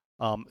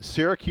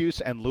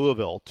Syracuse and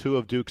Louisville, two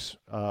of Duke's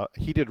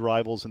heated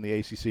rivals in the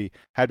ACC,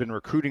 had been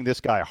recruiting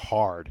this guy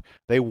hard.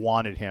 They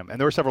wanted him, and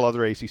there were several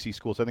other ACC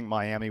schools. I think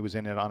Miami was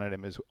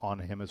on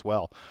him as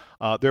well.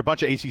 There are a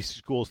bunch of ACC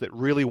schools that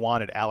really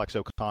wanted Alex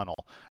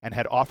O'Connell and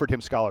had offered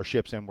him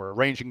scholarships and were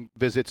arranging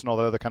visits and all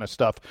that other kind of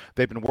stuff.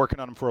 They've been working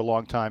on him for a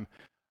long time.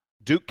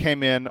 Duke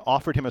came in,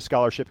 offered him a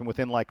scholarship, and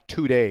within like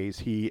 2 days,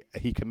 he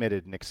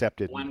committed and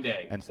accepted. One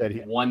day. And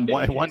said one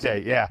day. One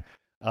day, yeah.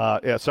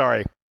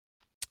 Sorry.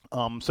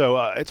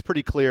 So it's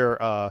pretty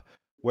clear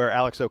where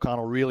Alex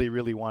O'Connell really,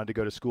 really wanted to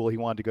go to school. He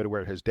wanted to go to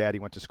where his daddy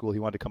went to school. He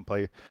wanted to come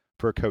play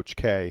for Coach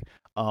K.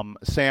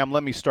 Sam,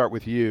 let me start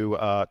with you.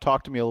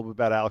 Talk to me a little bit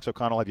about Alex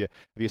O'Connell. Have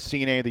you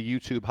seen any of the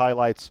YouTube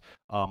highlights?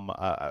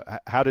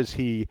 How does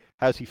he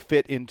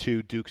fit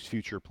into Duke's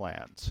future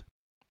plans?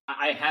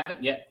 I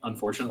haven't yet,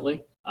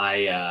 unfortunately.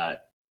 I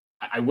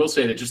will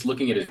say that just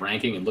looking at his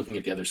ranking and looking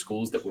at the other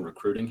schools that were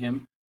recruiting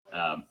him,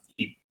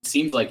 he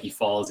seems like he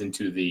falls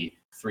into the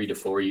 3 to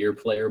 4 year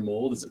player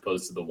mold as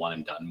opposed to the one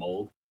and done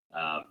mold.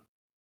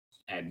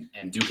 And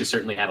Duke has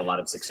certainly had a lot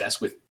of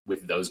success with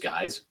those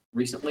guys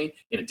recently,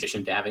 in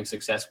addition to having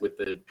success with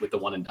the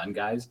one and done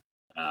guys.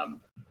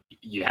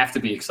 You have to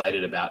be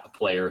excited about a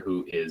player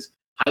who is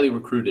highly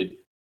recruited,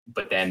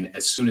 but then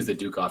as soon as the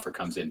Duke offer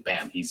comes in,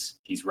 bam, he's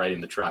right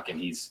in the truck and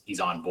he's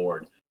on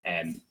board.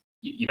 And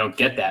you don't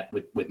get that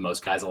with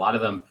most guys. A lot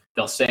of them,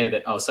 they'll say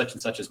that, oh, such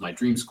and such is my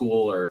dream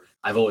school, or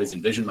I've always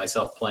envisioned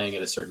myself playing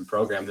at a certain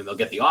program. Then they'll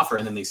get the offer,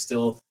 and then they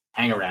still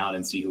hang around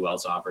and see who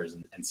else offers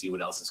and see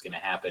what else is going to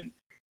happen.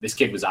 This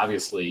kid was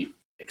obviously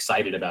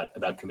excited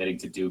about committing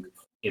to Duke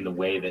in the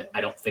way that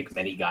I don't think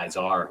many guys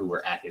are who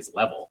are at his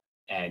level.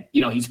 And,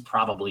 he's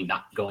probably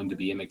not going to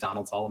be a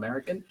McDonald's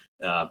All-American,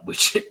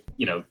 which,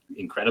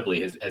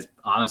 incredibly has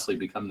honestly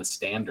become the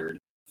standard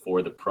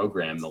for the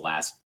program the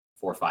last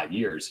 4 or 5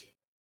 years.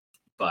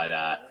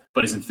 But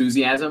his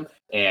enthusiasm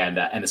and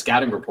the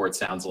scouting report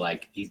sounds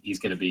like he's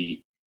going to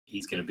be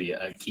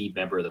a key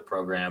member of the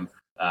program,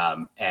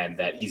 and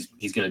that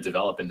he's going to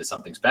develop into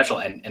something special.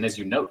 And as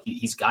you note,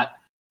 he's got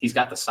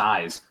the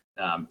size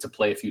to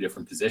play a few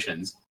different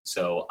positions.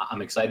 So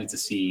I'm excited to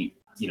see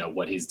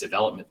what his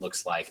development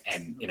looks like,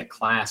 and in a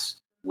class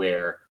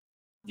where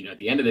at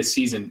the end of this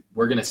season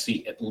we're going to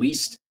see at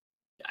least,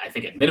 I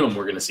think at minimum,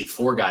 we're going to see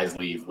 4 guys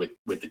leave with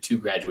the 2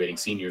 graduating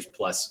seniors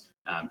plus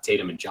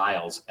Tatum and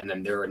Giles. And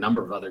then there are a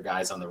number of other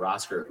guys on the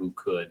roster who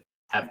could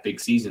have big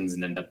seasons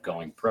and end up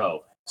going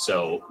pro.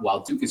 So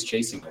while Duke is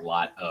chasing a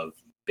lot of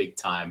big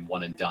time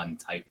one and done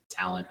type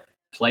talent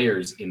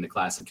players in the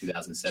class of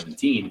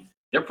 2017,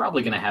 they're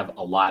probably going to have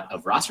a lot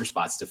of roster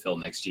spots to fill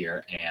next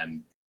year.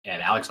 And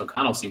Alex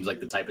O'Connell seems like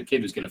the type of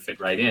kid who's going to fit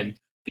right in,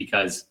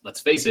 because let's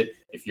face it,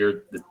 if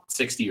you're the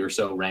 60 or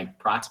so ranked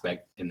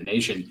prospect in the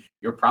nation,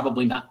 you're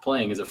probably not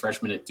playing as a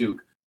freshman at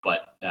Duke.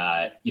 But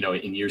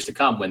in years to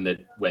come, when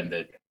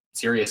the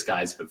serious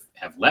guys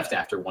have left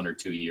after 1 or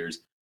 2 years,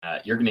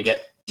 you're going to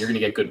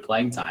get good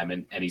playing time,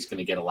 and he's going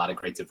to get a lot of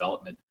great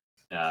development,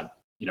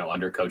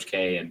 under Coach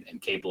K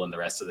and Capel and the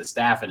rest of the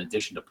staff, in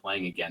addition to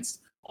playing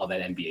against all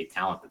that NBA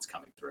talent that's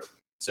coming through.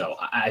 So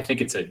I think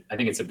it's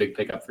a big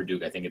pickup for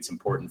Duke. I think it's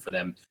important for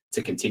them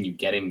to continue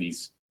getting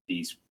these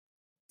 3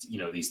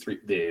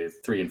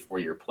 and 4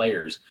 year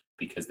players,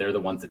 because they're the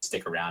ones that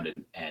stick around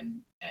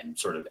and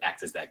sort of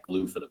act as that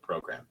glue for the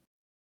program.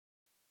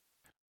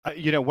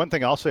 One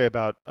thing I'll say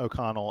about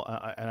O'Connell,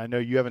 and I know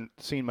you haven't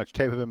seen much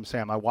tape of him,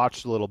 Sam. I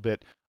watched a little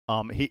bit.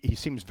 He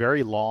seems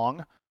very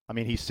long. I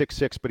mean, he's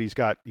 6'6", but he's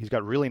got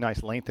really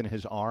nice length in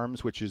his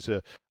arms, which is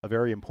a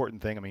very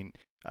important thing. I mean,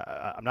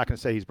 I'm not going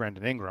to say he's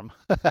Brandon Ingram,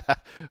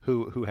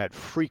 who had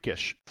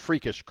freakish,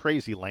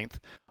 crazy length,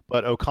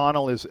 but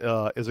O'Connell is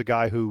a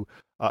guy who's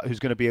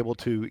going to be able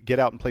to get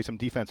out and play some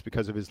defense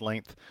because of his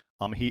length.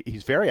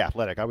 He's very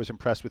athletic. I was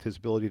impressed with his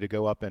ability to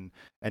go up and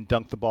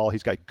dunk the ball.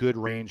 He's got good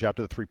range out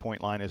to the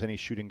 3-point line, as any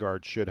shooting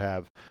guard should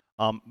have.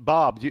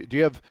 Bob,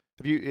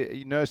 have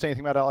you noticed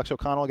anything about Alex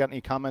O'Connell? Got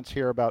any comments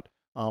here about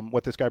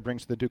what this guy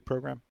brings to the Duke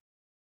program?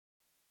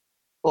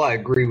 Well, I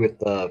agree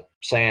with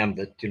Sam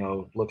that,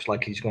 looks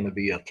like he's going to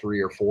be a 3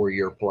 or 4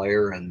 year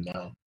player, and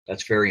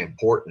that's very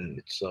important.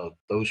 It's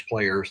those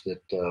players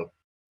that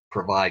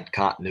provide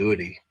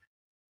continuity,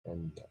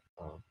 and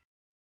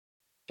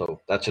so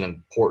that's an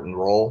important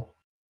role.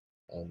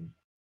 And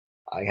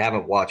I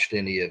haven't watched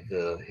any of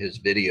his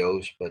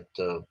videos, but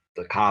the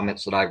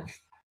comments that I've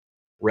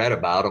read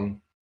about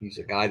him, he's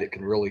a guy that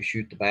can really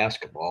shoot the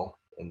basketball,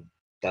 and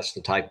that's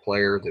the type of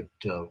player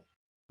that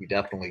we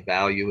definitely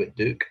value at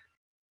Duke.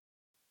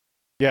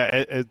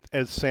 Yeah,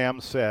 as Sam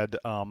said,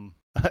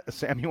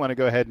 Sam, you want to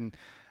go ahead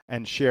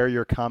and share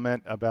your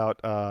comment about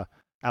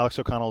Alex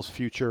O'Connell's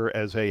future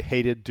as a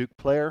hated Duke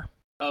player?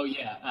 Oh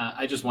yeah,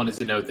 I just wanted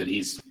to note that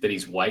he's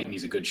white and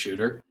he's a good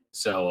shooter.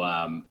 So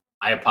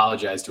I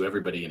apologize to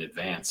everybody in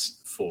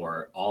advance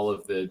for all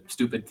of the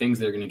stupid things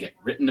that are going to get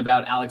written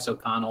about Alex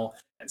O'Connell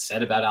and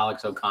said about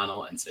Alex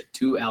O'Connell and said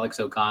to Alex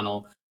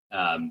O'Connell.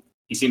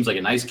 He seems like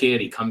a nice kid.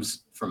 He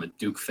comes from a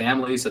Duke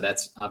family, so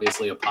that's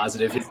obviously a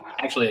positive.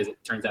 Actually, as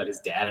it turns out, his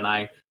dad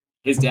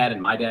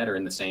and my dad are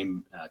in the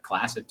same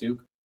class at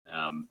Duke.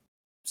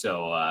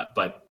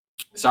 But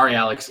sorry,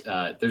 Alex,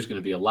 there's going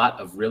to be a lot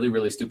of really,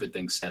 really stupid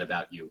things said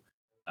about you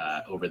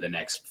over the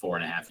next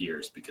 4.5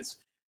 years, because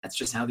that's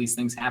just how these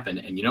things happen.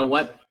 And you know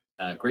what?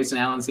 Grayson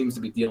Allen seems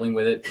to be dealing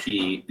with it.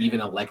 He even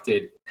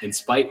elected, in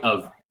spite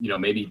of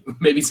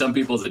maybe some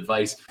people's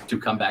advice, to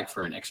come back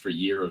for an extra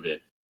year of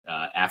it.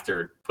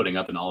 After putting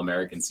up an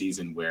All-American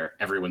season where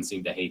everyone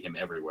seemed to hate him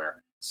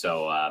everywhere.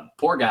 So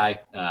poor guy.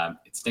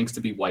 It stinks to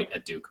be white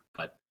at Duke,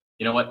 but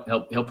you know what?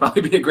 He'll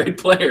probably be a great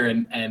player,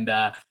 and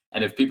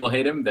if people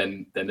hate him,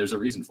 then there's a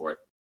reason for it.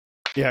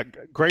 Yeah,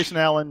 Grayson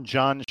Allen,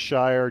 John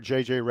Shire,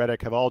 JJ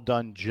Redick have all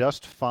done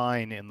just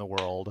fine in the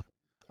world,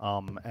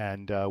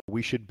 and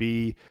we should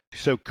be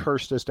so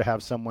cursed as to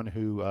have someone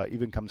who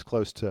even comes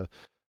close to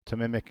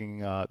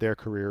mimicking their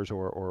careers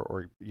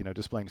or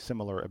displaying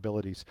similar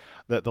abilities.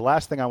 The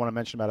last thing I want to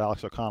mention about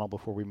Alex O'Connell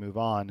before we move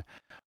on,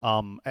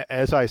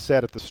 as I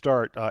said at the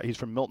start, he's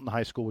from Milton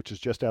High School, which is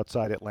just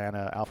outside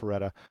Atlanta,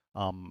 Alpharetta.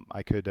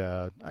 I could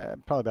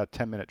probably about a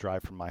 10-minute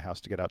drive from my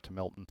house to get out to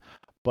Milton.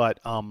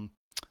 But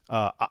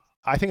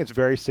I think it's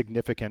very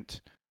significant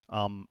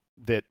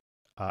that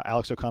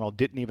Alex O'Connell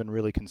didn't even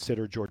really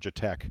consider Georgia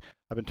Tech.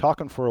 I've been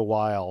talking for a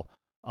while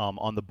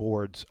on the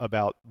boards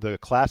about the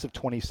class of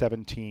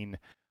 2017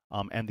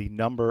 and the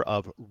number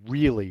of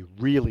really,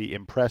 really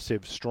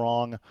impressive,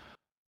 strong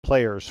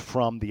players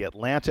from the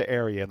Atlanta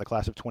area in the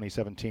class of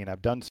 2017.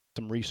 I've done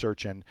some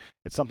research, and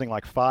it's something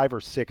like 5 or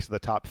 6 of the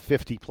top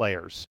 50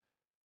 players,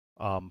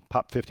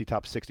 top 50,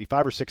 top 60,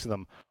 5 or 6 of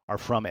them are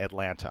from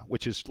Atlanta,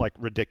 which is like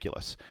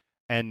ridiculous.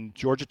 And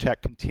Georgia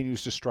Tech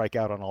continues to strike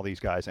out on all these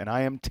guys. And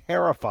I am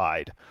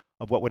terrified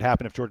of what would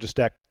happen if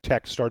Georgia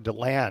Tech started to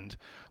land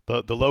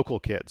the local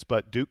kids.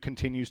 But Duke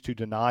continues to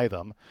deny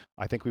them.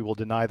 I think we will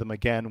deny them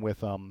again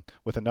with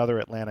another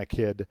Atlanta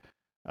kid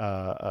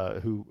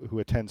who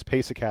attends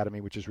Pace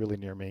Academy, which is really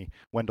near me,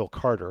 Wendell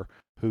Carter,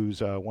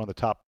 who's one of the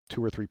top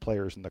 2 or 3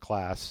 players in the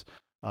class.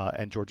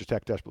 And Georgia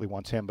Tech desperately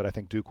wants him, but I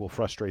think Duke will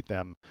frustrate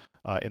them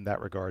in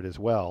that regard as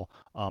well.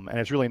 And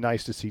it's really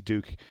nice to see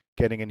Duke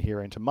getting in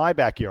here into my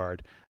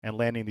backyard and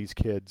landing these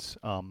kids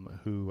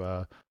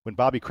who, when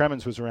Bobby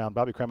Cremins was around,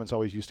 Bobby Cremins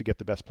always used to get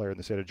the best player in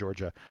the state of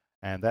Georgia,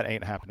 and that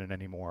ain't happening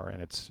anymore.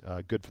 And it's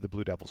good for the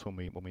Blue Devils when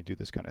we do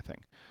this kind of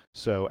thing.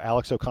 So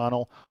Alex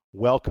O'Connell,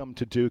 welcome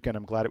to Duke, and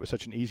I'm glad it was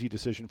such an easy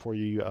decision for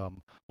you.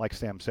 Like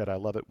Sam said, I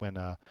love it when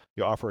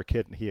you offer a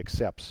kid and he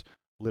accepts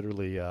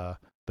literally the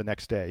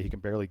next day. He can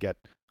barely get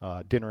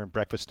dinner and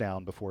breakfast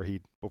down before he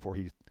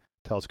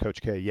tells Coach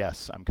K,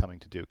 yes, I'm coming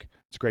to Duke.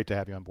 It's great to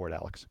have you on board,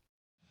 Alex.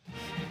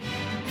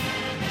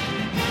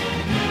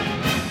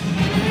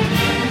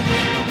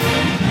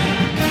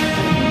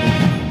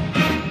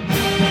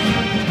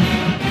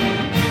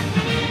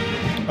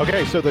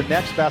 Okay, so the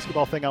next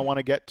basketball thing I want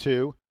to get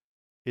to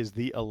is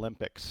the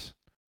Olympics.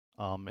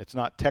 It's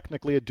not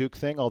technically a Duke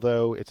thing,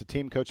 although it's a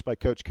team coached by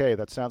Coach K.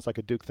 That sounds like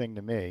a Duke thing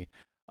to me.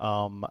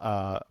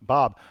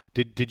 Bob,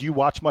 did you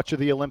watch much of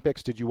the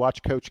Olympics? Did you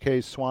watch Coach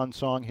K's swan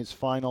song, his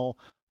final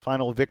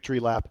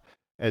victory lap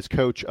as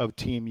coach of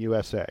Team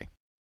USA?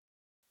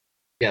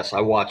 Yes,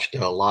 I watched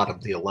a lot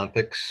of the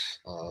Olympics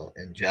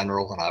in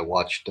general, and I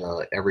watched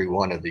every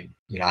one of the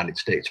United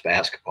States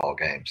basketball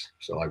games.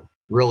 So I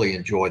really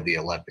enjoyed the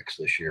Olympics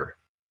this year.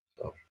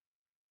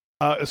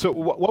 So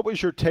what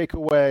was your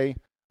takeaway?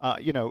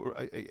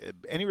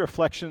 Any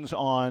reflections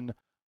on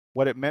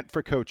what it meant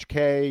for Coach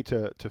K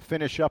to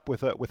finish up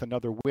with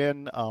another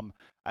win?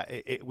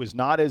 It was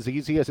not as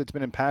easy as it's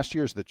been in past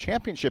years. The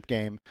championship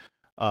game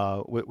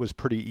was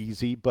pretty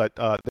easy, but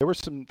there were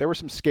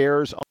some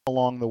scares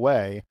along the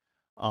way.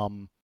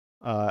 Anything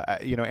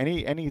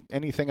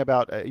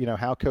about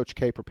how Coach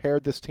K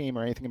prepared this team,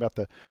 or anything about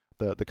the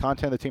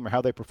content of the team, or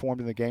how they performed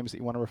in the games that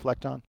you want to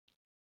reflect on?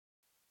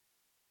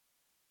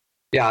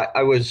 Yeah,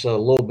 I was a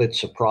little bit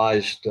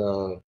surprised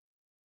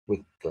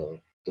with the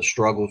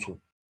struggles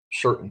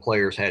certain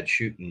players had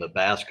shooting the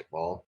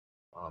basketball.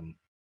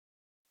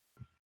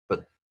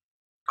 But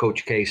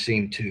Coach K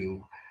seemed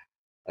to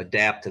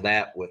adapt to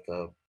that with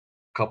a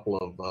couple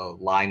of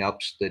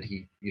lineups that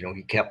he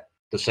kept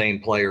the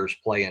same players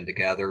playing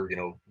together.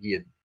 He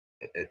had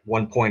at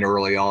one point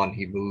early on,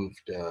 he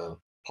moved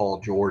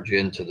Paul George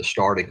into the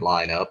starting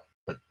lineup,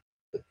 but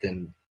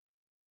then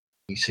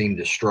he seemed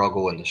to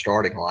struggle in the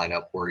starting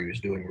lineup where he was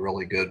doing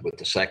really good with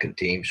the second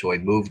team. So he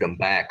moved him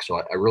back. So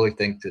I really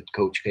think that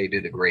Coach K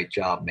did a great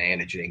job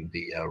managing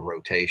the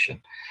rotation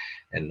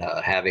and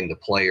having the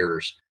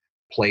players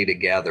play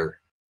together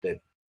that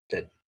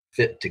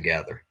fit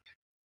together.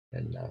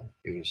 And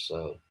it was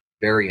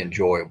very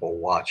enjoyable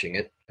watching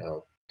it.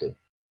 The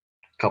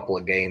couple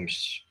of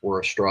games were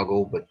a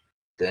struggle, but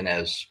then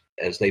as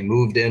they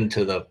moved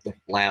into the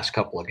last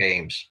couple of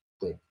games,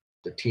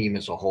 the team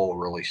as a whole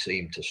really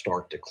seemed to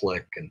start to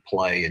click and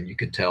play, and you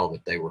could tell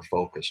that they were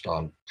focused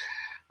on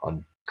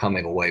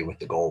coming away with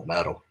the gold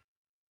medal.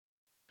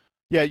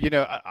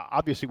 Yeah,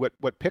 obviously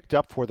what picked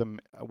up for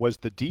them was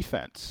the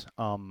defense.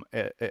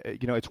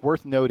 It's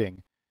worth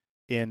noting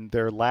in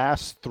their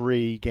last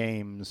 3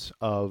 games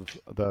of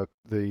the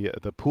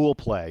pool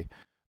play,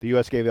 the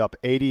U.S. gave up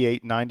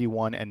 88,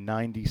 91, and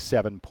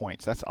 97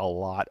 points. That's a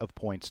lot of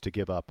points to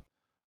give up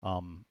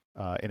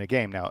in a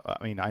game. Now,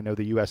 I mean, I know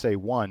the USA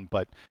won,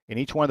 but in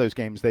each one of those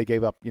games, they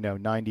gave up,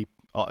 90,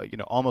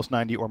 almost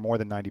 90 or more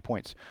than 90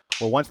 points.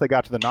 Well, once they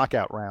got to the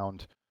knockout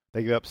round,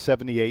 they gave up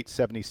 78,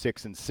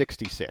 76, and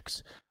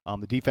 66.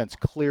 The defense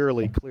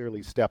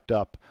clearly stepped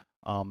up.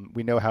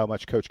 We know how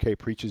much Coach K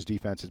preaches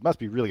defense. It must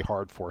be really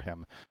hard for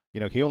him.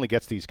 He only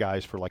gets these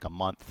guys for like a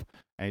month,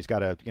 and he's got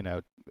to,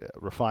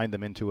 refine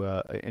them into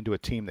a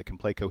team that can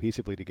play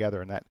cohesively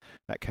together, and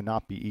that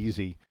cannot be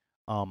easy.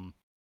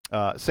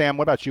 Sam,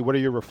 what about you? What are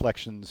your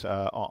reflections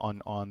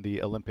on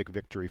the Olympic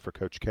victory for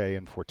Coach K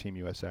and for Team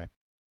USA?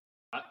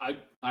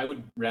 I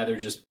would rather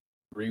just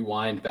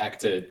rewind back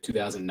to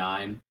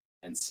 2009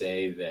 and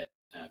say that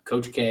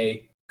Coach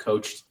K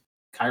coached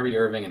Kyrie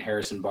Irving and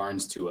Harrison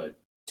Barnes to a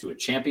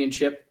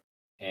championship,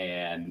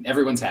 and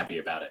everyone's happy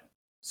about it.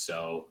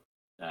 So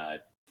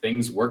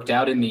things worked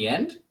out in the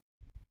end.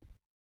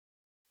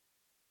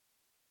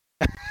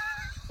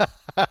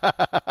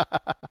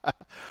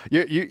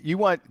 You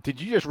want?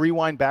 Did you just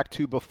rewind back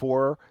to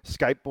before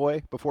Skype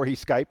Boy? Before he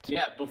Skyped?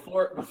 Yeah,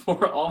 before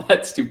all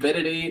that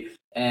stupidity,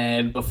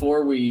 and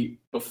before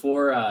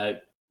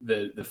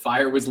the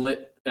fire was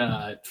lit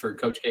for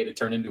Coach K to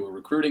turn into a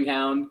recruiting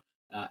hound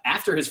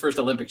after his first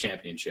Olympic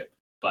championship.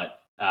 But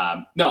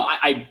no,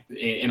 I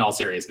in all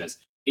seriousness,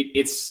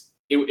 it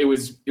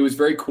was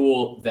very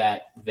cool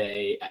that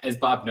they, as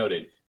Bob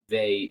noted,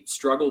 they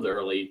struggled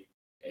early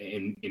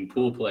in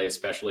pool play,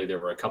 especially. There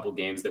were a couple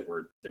games that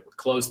were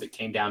close, that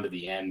came down to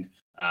the end,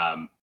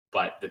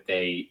 but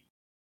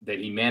that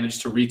he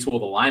managed to retool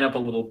the lineup a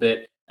little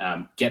bit,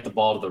 get the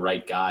ball to the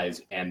right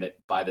guys, and that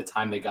by the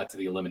time they got to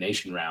the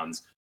elimination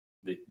rounds,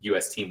 the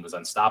U.S. team was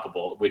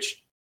unstoppable.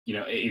 Which, you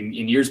know, in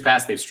years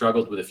past they've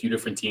struggled with a few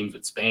different teams,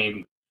 with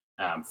Spain,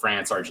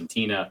 France,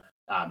 Argentina.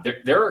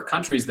 There are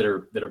countries that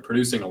are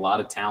producing a lot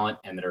of talent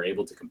and that are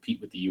able to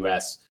compete with the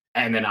U.S.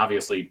 And then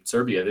obviously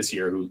Serbia this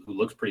year, who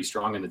looks pretty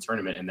strong in the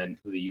tournament, and then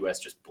who the U.S.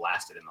 just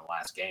blasted in the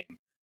last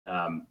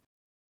game.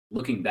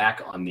 Looking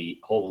back on the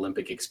whole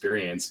Olympic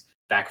experience,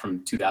 back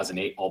from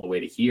 2008 all the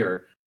way to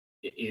here,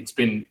 it's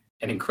been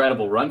an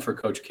incredible run for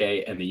Coach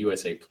K and the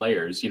USA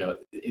players. You know,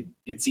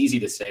 it's easy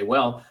to say,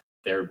 well,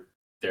 they're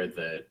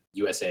the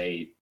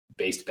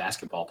USA-based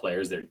basketball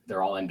players.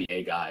 They're all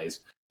NBA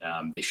guys.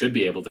 They should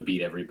be able to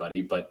beat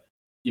everybody, but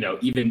you know,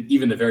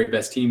 even the very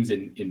best teams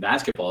in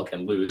basketball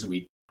can lose.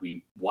 We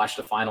watched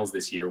the finals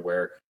this year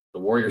where the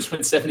Warriors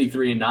went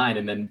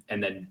 73-9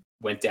 and then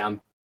went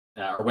down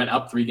or went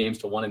up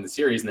 3-1 in the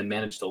series and then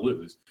managed to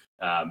lose.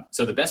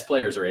 So the best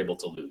players are able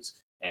to lose,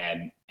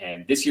 and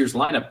this year's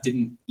lineup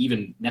didn't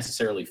even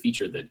necessarily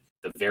feature the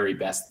very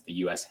best that the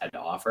U.S. had to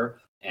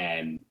offer,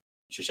 and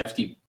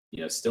Krzyzewski,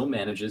 you know, still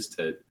manages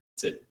to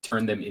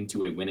turn them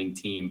into a winning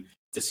team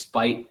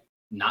despite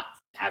not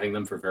having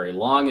them for very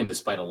long, and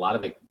despite a lot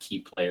of the key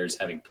players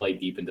having played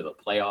deep into the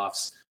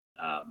playoffs.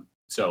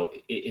 So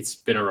it's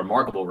been a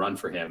remarkable run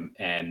for him.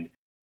 And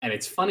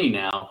it's funny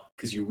now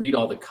because you read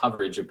all the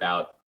coverage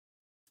about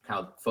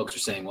how folks are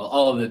saying, well,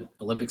 all of the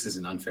Olympics is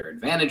an unfair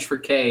advantage for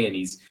Kay, and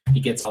he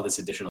gets all this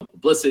additional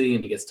publicity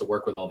and he gets to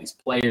work with all these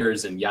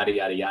players and yada,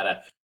 yada,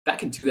 yada.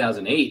 Back in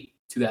 2008,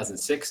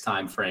 2006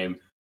 timeframe,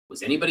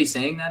 was anybody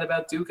saying that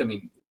about Duke? I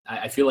mean,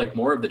 I feel like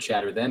more of the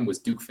chatter then was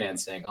Duke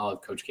fans saying, oh,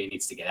 Coach K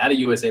needs to get out of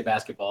USA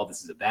basketball.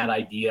 This is a bad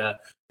idea.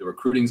 The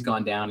recruiting's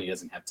gone down. He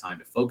doesn't have time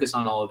to focus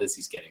on all of this.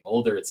 He's getting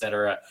older, et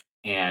cetera.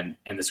 And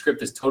the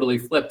script is totally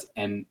flipped.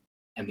 And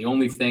the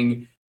only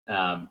thing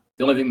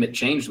that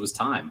changed was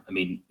time. I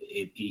mean,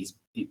 it's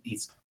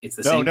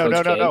the same. No.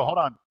 Hold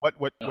on.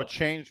 What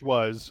changed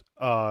was,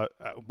 I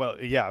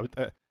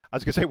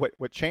was gonna say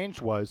what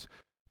changed was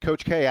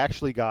Coach K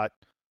actually got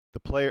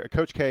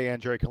Coach K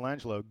and Jerry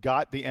Colangelo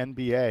got the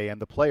NBA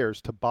and the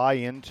players to buy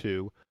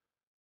into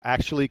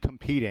actually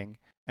competing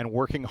and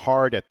working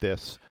hard at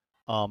this.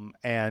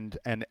 And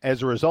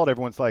as a result,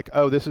 everyone's like,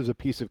 oh, this is a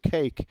piece of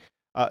cake.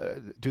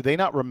 Do they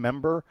not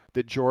remember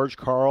that George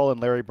Karl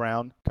and Larry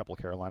Brown, a couple of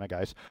Carolina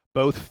guys,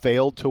 both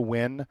failed to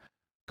win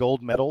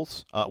gold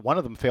medals? One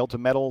of them failed to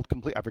medal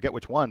complete. I forget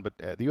which one, but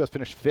the U.S.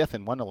 finished fifth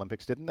in one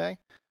Olympics, didn't they?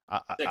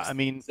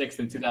 Sixth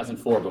in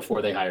 2004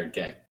 before they hired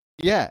K.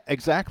 Yeah,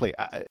 exactly.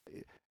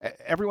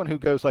 Everyone who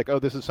goes like, oh,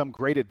 this is some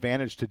great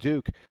advantage to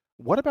Duke.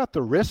 What about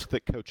the risk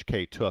that Coach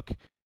K took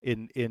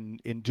in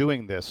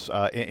doing this,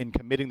 in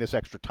committing this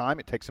extra time?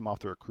 It takes him off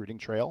the recruiting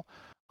trail.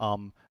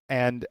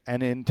 And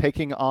in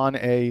taking on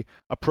a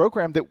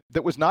program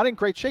that was not in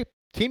great shape.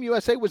 Team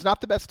USA was not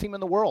the best team in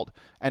the world.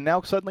 And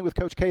now suddenly with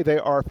Coach K, they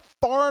are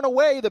far and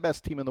away the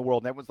best team in the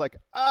world. And everyone's like,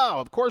 oh,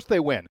 of course they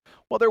win.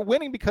 Well, they're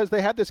winning because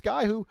they had this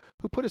guy who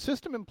put a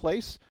system in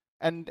place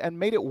and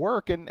made it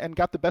work and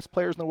got the best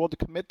players in the world to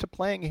commit to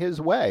playing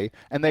his way.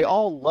 And they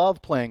all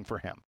love playing for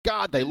him.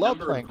 God, they love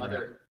playing for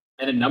him.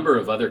 And a number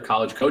of other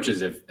college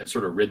coaches have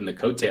sort of ridden the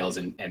coattails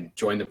and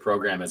joined the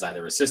program as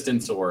either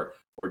assistants or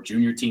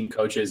junior team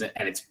coaches.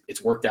 And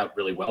it's worked out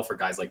really well for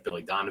guys like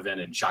Billy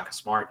Donovan and Shaka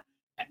Smart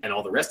and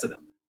all the rest of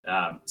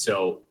them.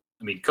 So,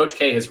 I mean, Coach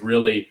K has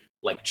really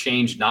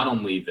changed not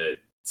only the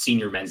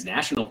senior men's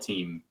national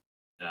team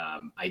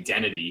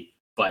identity,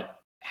 but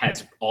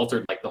has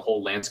altered the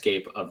whole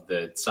landscape of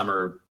the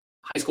summer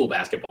high school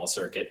basketball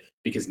circuit,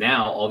 because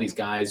now all these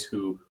guys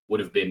who would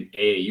have been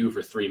AAU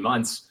for 3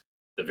 months,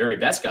 the very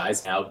best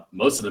guys, now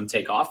most of them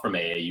take off from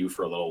AAU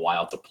for a little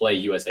while to play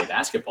USA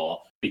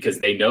basketball, because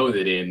they know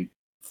that in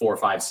 4,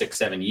 5, 6,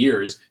 7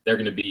 years, they're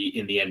going to be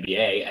in the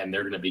NBA and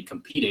they're going to be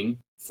competing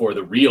for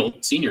the real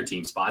senior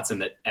team spots, and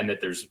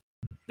that there's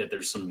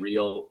some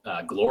real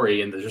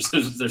glory and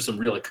there's some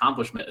real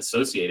accomplishment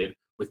associated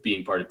with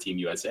being part of Team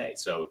USA.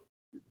 So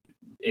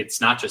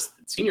it's not just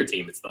the senior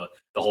team, it's the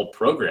whole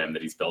program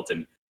that he's built.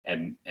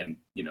 And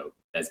you know,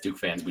 as Duke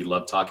fans, we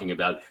love talking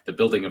about the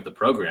building of the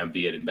program,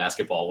 be it in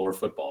basketball or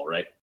football,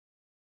 right?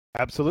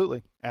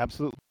 Absolutely.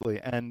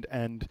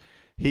 And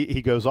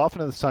he goes off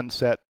into the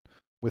sunset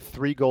with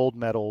 3 gold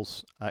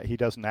medals. He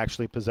doesn't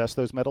actually possess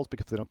those medals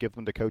because they don't give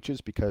them to coaches,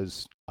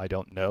 because I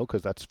don't know,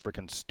 because that's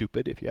freaking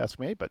stupid if you ask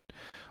me, but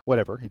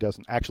whatever. He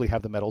doesn't actually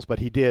have the medals, but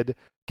he did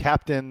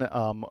captain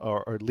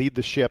or lead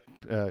the ship,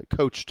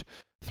 coached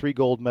 3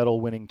 gold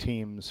medal winning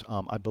teams.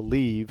 I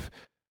believe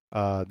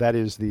that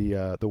is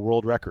the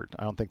world record.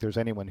 I don't think there's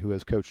anyone who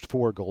has coached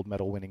 4 gold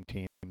medal winning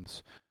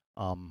teams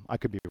I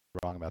could be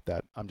wrong about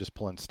that. I'm just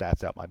pulling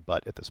stats out my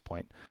butt at this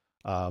point.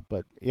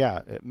 But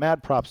yeah,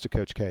 mad props to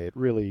Coach K.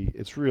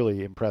 It's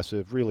really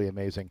impressive, really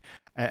amazing.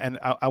 And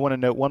I want to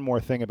note one more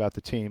thing about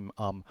the team.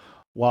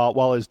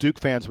 While as Duke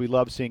fans, we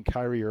love seeing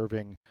Kyrie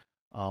Irving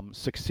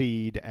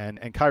succeed,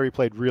 and Kyrie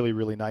played really,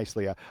 really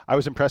nicely. I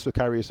was impressed with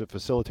Kyrie as a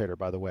facilitator,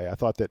 by the way. I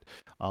thought that,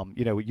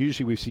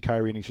 usually we see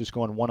Kyrie and he's just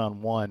going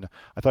one-on-one.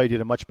 I thought he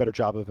did a much better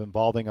job of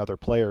involving other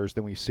players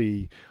than we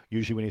see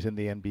usually when he's in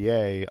the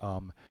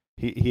NBA.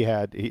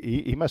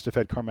 He must have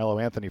fed Carmelo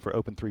Anthony for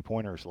open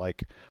three-pointers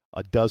like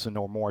a dozen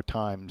or more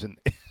times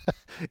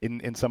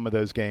in some of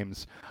those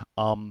games.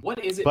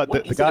 What is it? But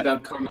what the is guy, it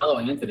about Carmelo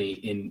Anthony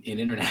in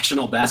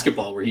international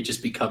basketball where he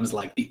just becomes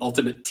like the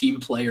ultimate team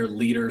player,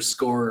 leader,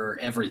 scorer,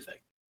 everything?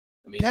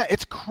 I mean, yeah,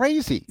 it's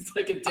crazy. He's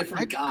like a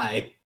different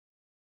guy.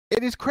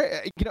 It is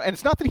crazy, and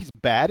it's not that he's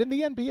bad in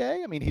the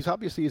NBA. I mean, he's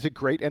a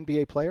great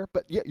NBA player,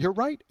 but yeah, you're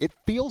right. It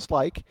feels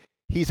like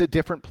he's a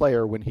different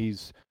player when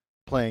he's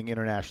playing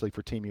internationally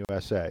for Team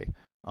USA.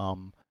 I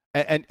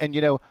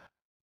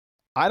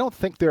don't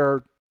think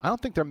there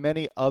are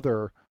many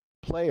other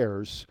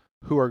players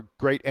who are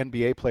great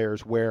NBA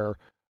players where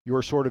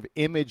your sort of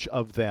image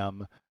of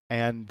them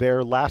and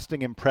their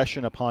lasting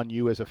impression upon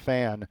you as a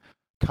fan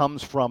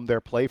comes from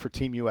their play for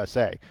Team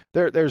USA.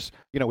 There's,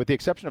 with the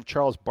exception of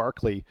Charles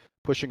Barkley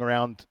pushing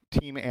around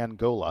Team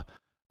Angola,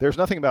 there's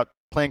nothing about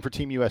playing for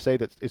Team USA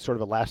that is sort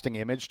of a lasting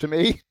image to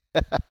me,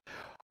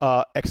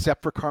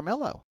 except for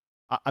Carmelo.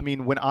 I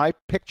mean, when I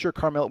picture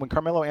when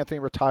Carmelo Anthony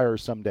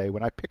retires someday,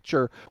 when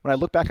I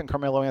look back on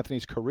Carmelo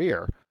Anthony's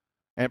career,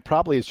 and it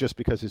probably is just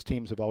because his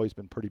teams have always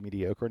been pretty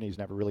mediocre and he's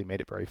never really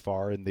made it very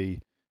far in the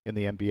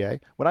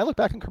NBA. When I look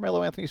back on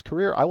Carmelo Anthony's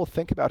career, I will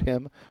think about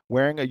him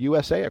wearing a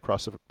USA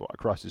across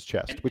his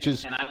chest, which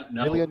is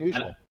really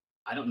unusual.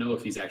 I don't know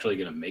if he's actually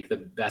going to make the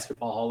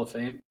Basketball Hall of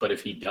Fame, but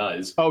if he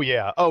does, oh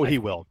yeah, he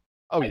will.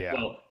 Oh yeah.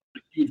 Well, a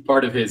huge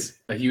part of his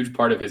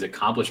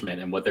accomplishment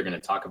and what they're going to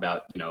talk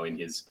about, in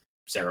his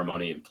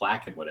ceremony and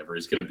plaque and whatever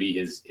is going to be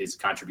his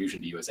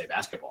contribution to USA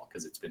basketball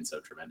because it's been so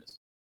tremendous.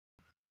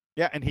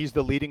 Yeah, and he's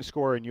the leading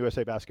scorer in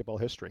USA basketball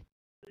history.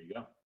 There you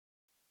go.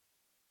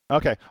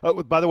 Okay.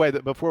 Oh, by the way,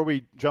 before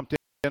we jumped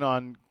in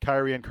on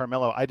Kyrie and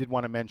Carmelo, I did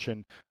want to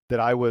mention that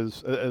I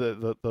was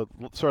the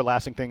sort of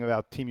lasting thing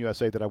about Team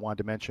USA that I wanted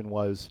to mention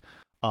was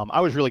I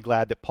was really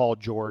glad that Paul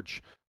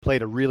George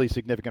played a really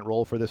significant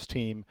role for this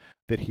team,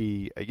 that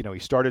he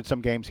started some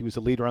games. He was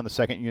the leader on the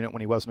second unit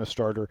when he wasn't a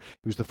starter.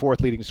 He was the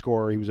fourth leading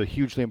scorer. He was a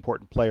hugely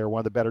important player,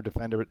 one of the better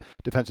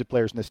defensive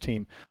players in this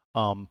team.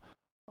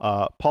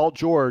 Paul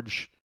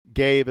George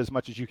gave as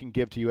much as you can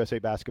give to USA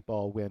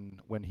basketball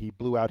when he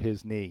blew out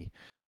his knee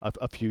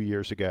a few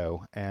years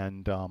ago.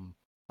 And,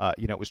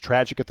 it was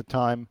tragic at the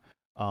time.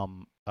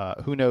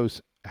 Who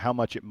knows how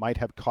much it might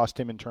have cost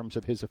him in terms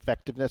of his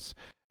effectiveness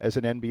as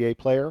an NBA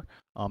player.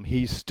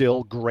 He's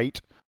still great,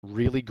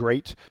 really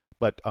great,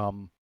 but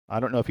I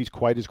don't know if he's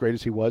quite as great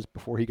as he was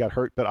before he got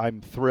hurt, but I'm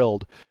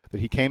thrilled that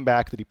he came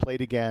back, that he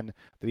played again,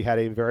 that he had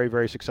a very,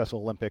 very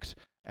successful Olympics,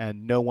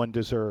 and no one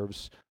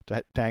deserves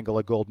to dangle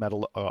a gold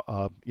medal,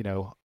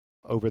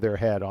 over their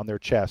head, on their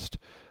chest,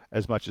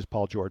 as much as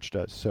Paul George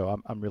does.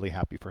 So I'm really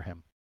happy for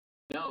him.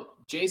 Now,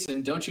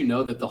 Jason, don't you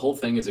know that the whole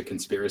thing is a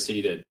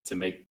conspiracy to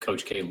make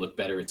Coach K look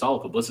better? It's all a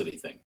publicity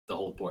thing, the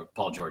whole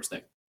Paul George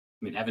thing.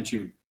 I mean, haven't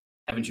you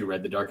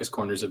read the darkest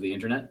corners of the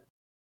internet?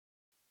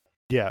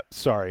 Yeah,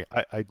 sorry.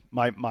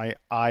 My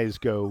eyes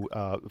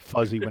go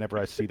fuzzy whenever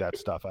I see that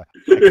stuff. I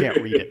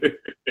can't read it.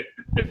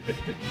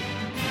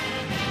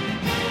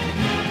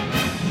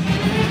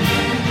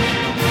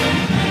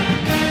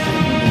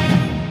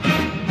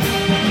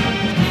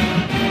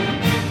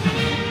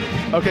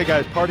 Okay,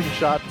 guys, parting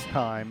shots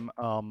time.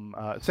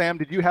 Sam,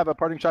 did you have a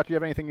parting shot? Do you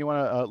have anything you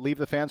want to leave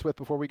the fans with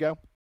before we go?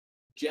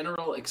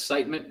 General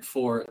excitement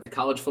for the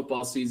college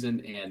football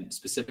season and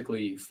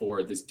specifically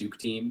for this Duke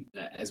team.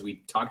 As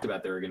we talked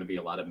about, there are going to be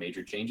a lot of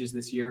major changes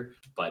this year,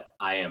 but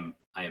I am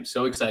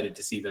so excited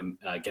to see them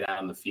get out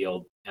on the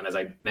field. And as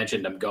I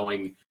mentioned, I'm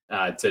going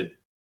to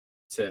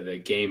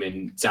the game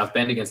in South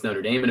Bend against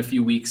Notre Dame in a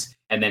few weeks,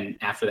 and then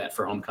after that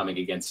for homecoming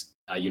against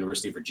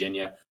University of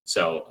Virginia.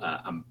 So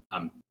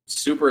I'm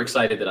super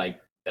excited that I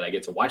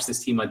get to watch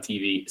this team on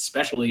TV,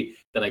 especially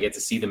that I get to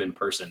see them in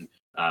person.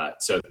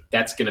 So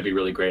that's going to be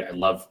really great. I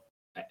love,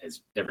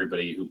 as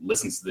everybody who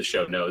listens to the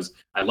show knows,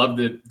 I love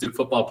the Duke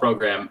football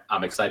program.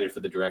 I'm excited for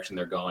the direction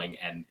they're going.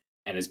 And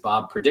as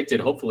Bob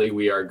predicted, hopefully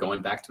we are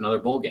going back to another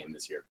bowl game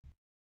this year.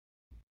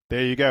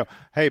 There you go.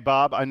 Hey,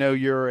 Bob, I know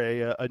you're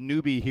a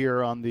newbie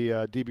here on the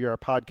DBR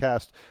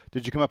podcast.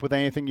 Did you come up with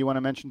anything you want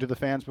to mention to the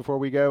fans before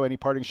we go? Any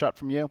parting shot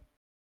from you?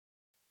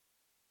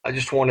 I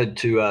just wanted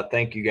to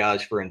thank you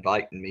guys for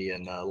inviting me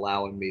and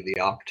allowing me the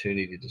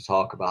opportunity to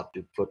talk about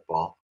Duke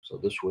football. So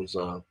this was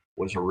a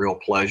real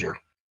pleasure.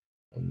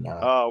 And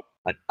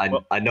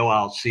I know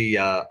I'll see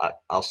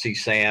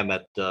Sam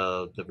at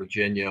the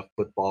Virginia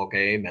football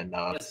game, and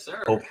yes,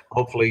 sir.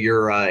 Hopefully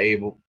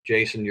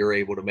Jason, you're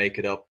able to make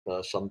it up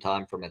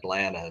sometime from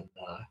Atlanta and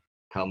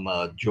come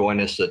join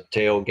us at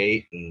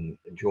tailgate and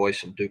enjoy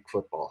some Duke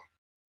football.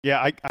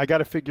 Yeah, I got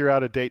to figure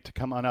out a date to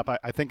come on up.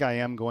 I think I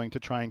am going to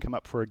try and come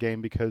up for a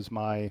game because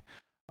my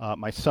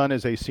son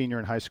is a senior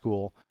in high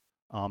school.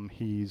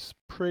 He's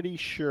pretty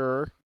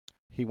sure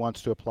he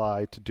wants to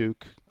apply to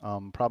Duke,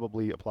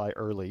 probably apply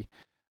early.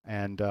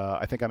 And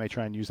I think I may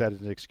try and use that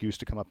as an excuse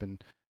to come up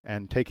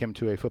and take him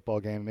to a football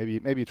game.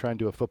 Maybe try and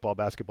do a football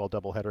basketball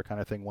doubleheader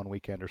kind of thing one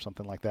weekend or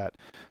something like that.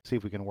 See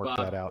if we can work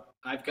that out.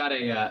 I've got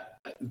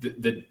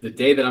the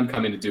day that I'm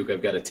coming to Duke,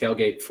 I've got a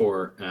tailgate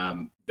for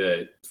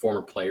the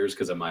former players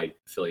because of my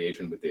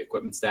affiliation with the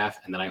equipment staff,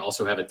 and then I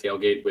also have a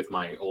tailgate with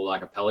my old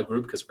acapella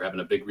group because we're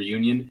having a big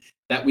reunion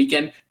that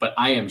weekend. But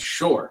I am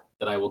sure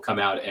that I will come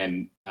out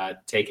and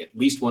take at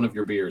least one of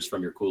your beers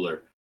from your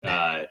cooler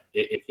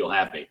if you'll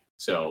have me.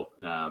 So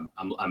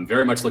I'm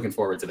very much looking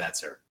forward to that,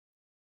 sir.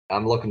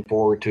 I'm looking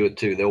forward to it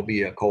too. There'll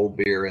be a cold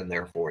beer in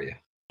there for you.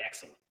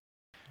 Excellent.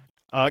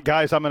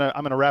 Guys, I'm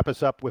gonna wrap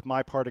us up with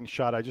my parting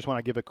shot. I just want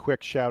to give a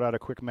quick shout out, a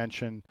quick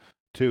mention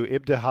to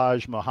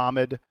Ibtihaj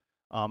Muhammad.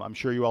 I'm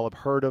sure you all have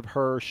heard of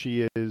her.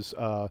 She is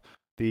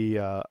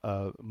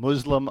the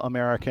Muslim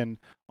American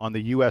on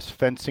the U.S.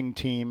 fencing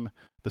team,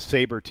 the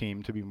saber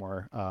team to be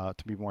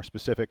more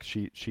specific.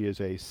 She is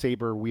a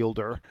saber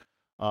wielder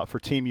for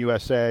Team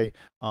USA.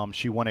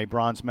 She won a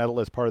bronze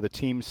medal as part of the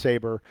team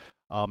saber.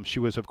 She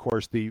was, of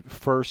course, the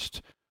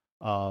first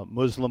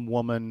Muslim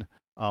woman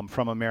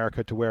from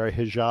America to wear a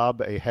hijab,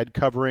 a head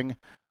covering,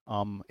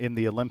 in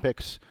the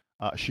Olympics.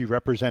 She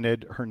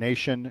represented her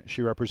nation.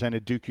 She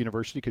represented Duke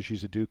University because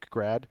she's a Duke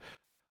grad,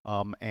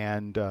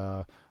 and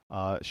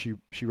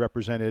she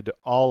represented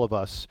all of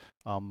us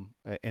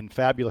in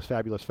fabulous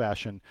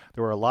fashion.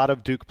 There were a lot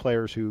of Duke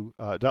players a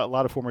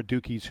lot of former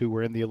Dukies who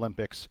were in the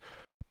Olympics,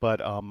 but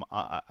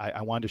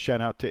I wanted to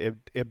shout out to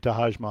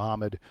Ibtihaj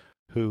Muhammad,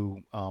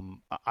 who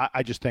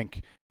I just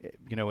think,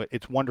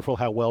 it's wonderful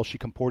how well she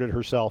comported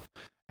herself,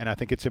 and I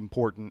think it's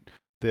important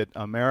that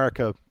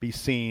America be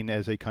seen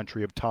as a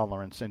country of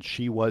tolerance, and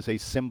she was a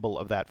symbol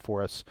of that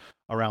for us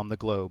around the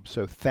globe.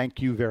 So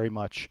thank you very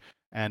much,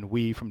 and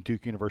we from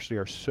Duke University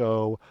are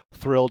so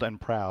thrilled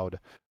and proud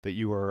that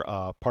you were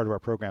part of our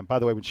program. By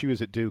the way, when she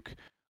was at Duke,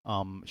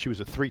 she was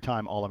a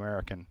 3-time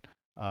All-American,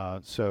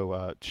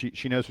 so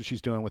she knows what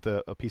she's doing with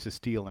a piece of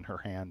steel in her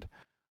hand.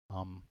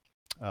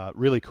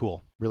 Really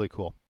cool.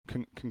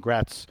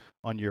 Congrats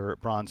on your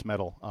bronze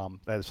medal.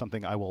 That is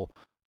something I will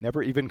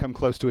never even come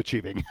close to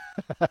achieving.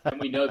 and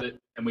we know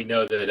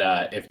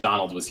that if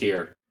Donald was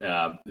here,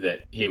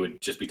 that he would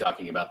just be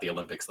talking about the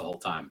Olympics the whole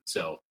time.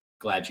 So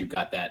glad you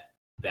got that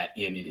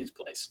in his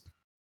place.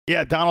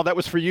 Yeah, Donald, that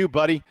was for you,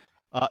 buddy.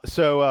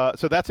 So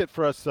that's it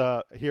for us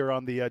here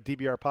on the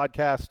DBR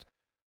podcast.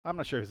 I'm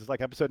not sure. This is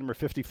like episode number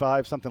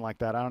 55, something like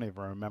that. I don't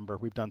even remember.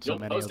 We've done so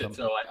many of them.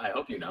 So I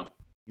hope you know.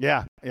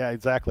 Yeah,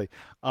 exactly.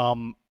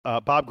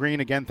 Bob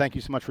Green, again, thank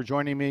you so much for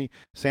joining me.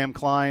 Sam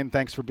Klein,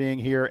 thanks for being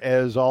here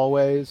as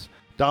always.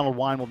 Donald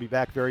Wine will be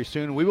back very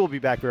soon. We will be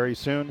back very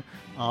soon.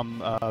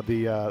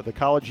 The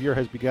college year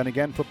has begun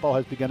again. Football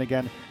has begun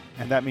again.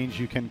 And that means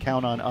you can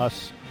count on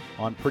us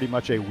on pretty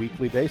much a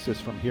weekly basis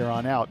from here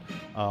on out.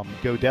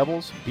 Go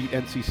Devils, beat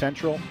NC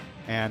Central.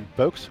 And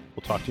folks,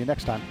 we'll talk to you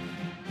next time.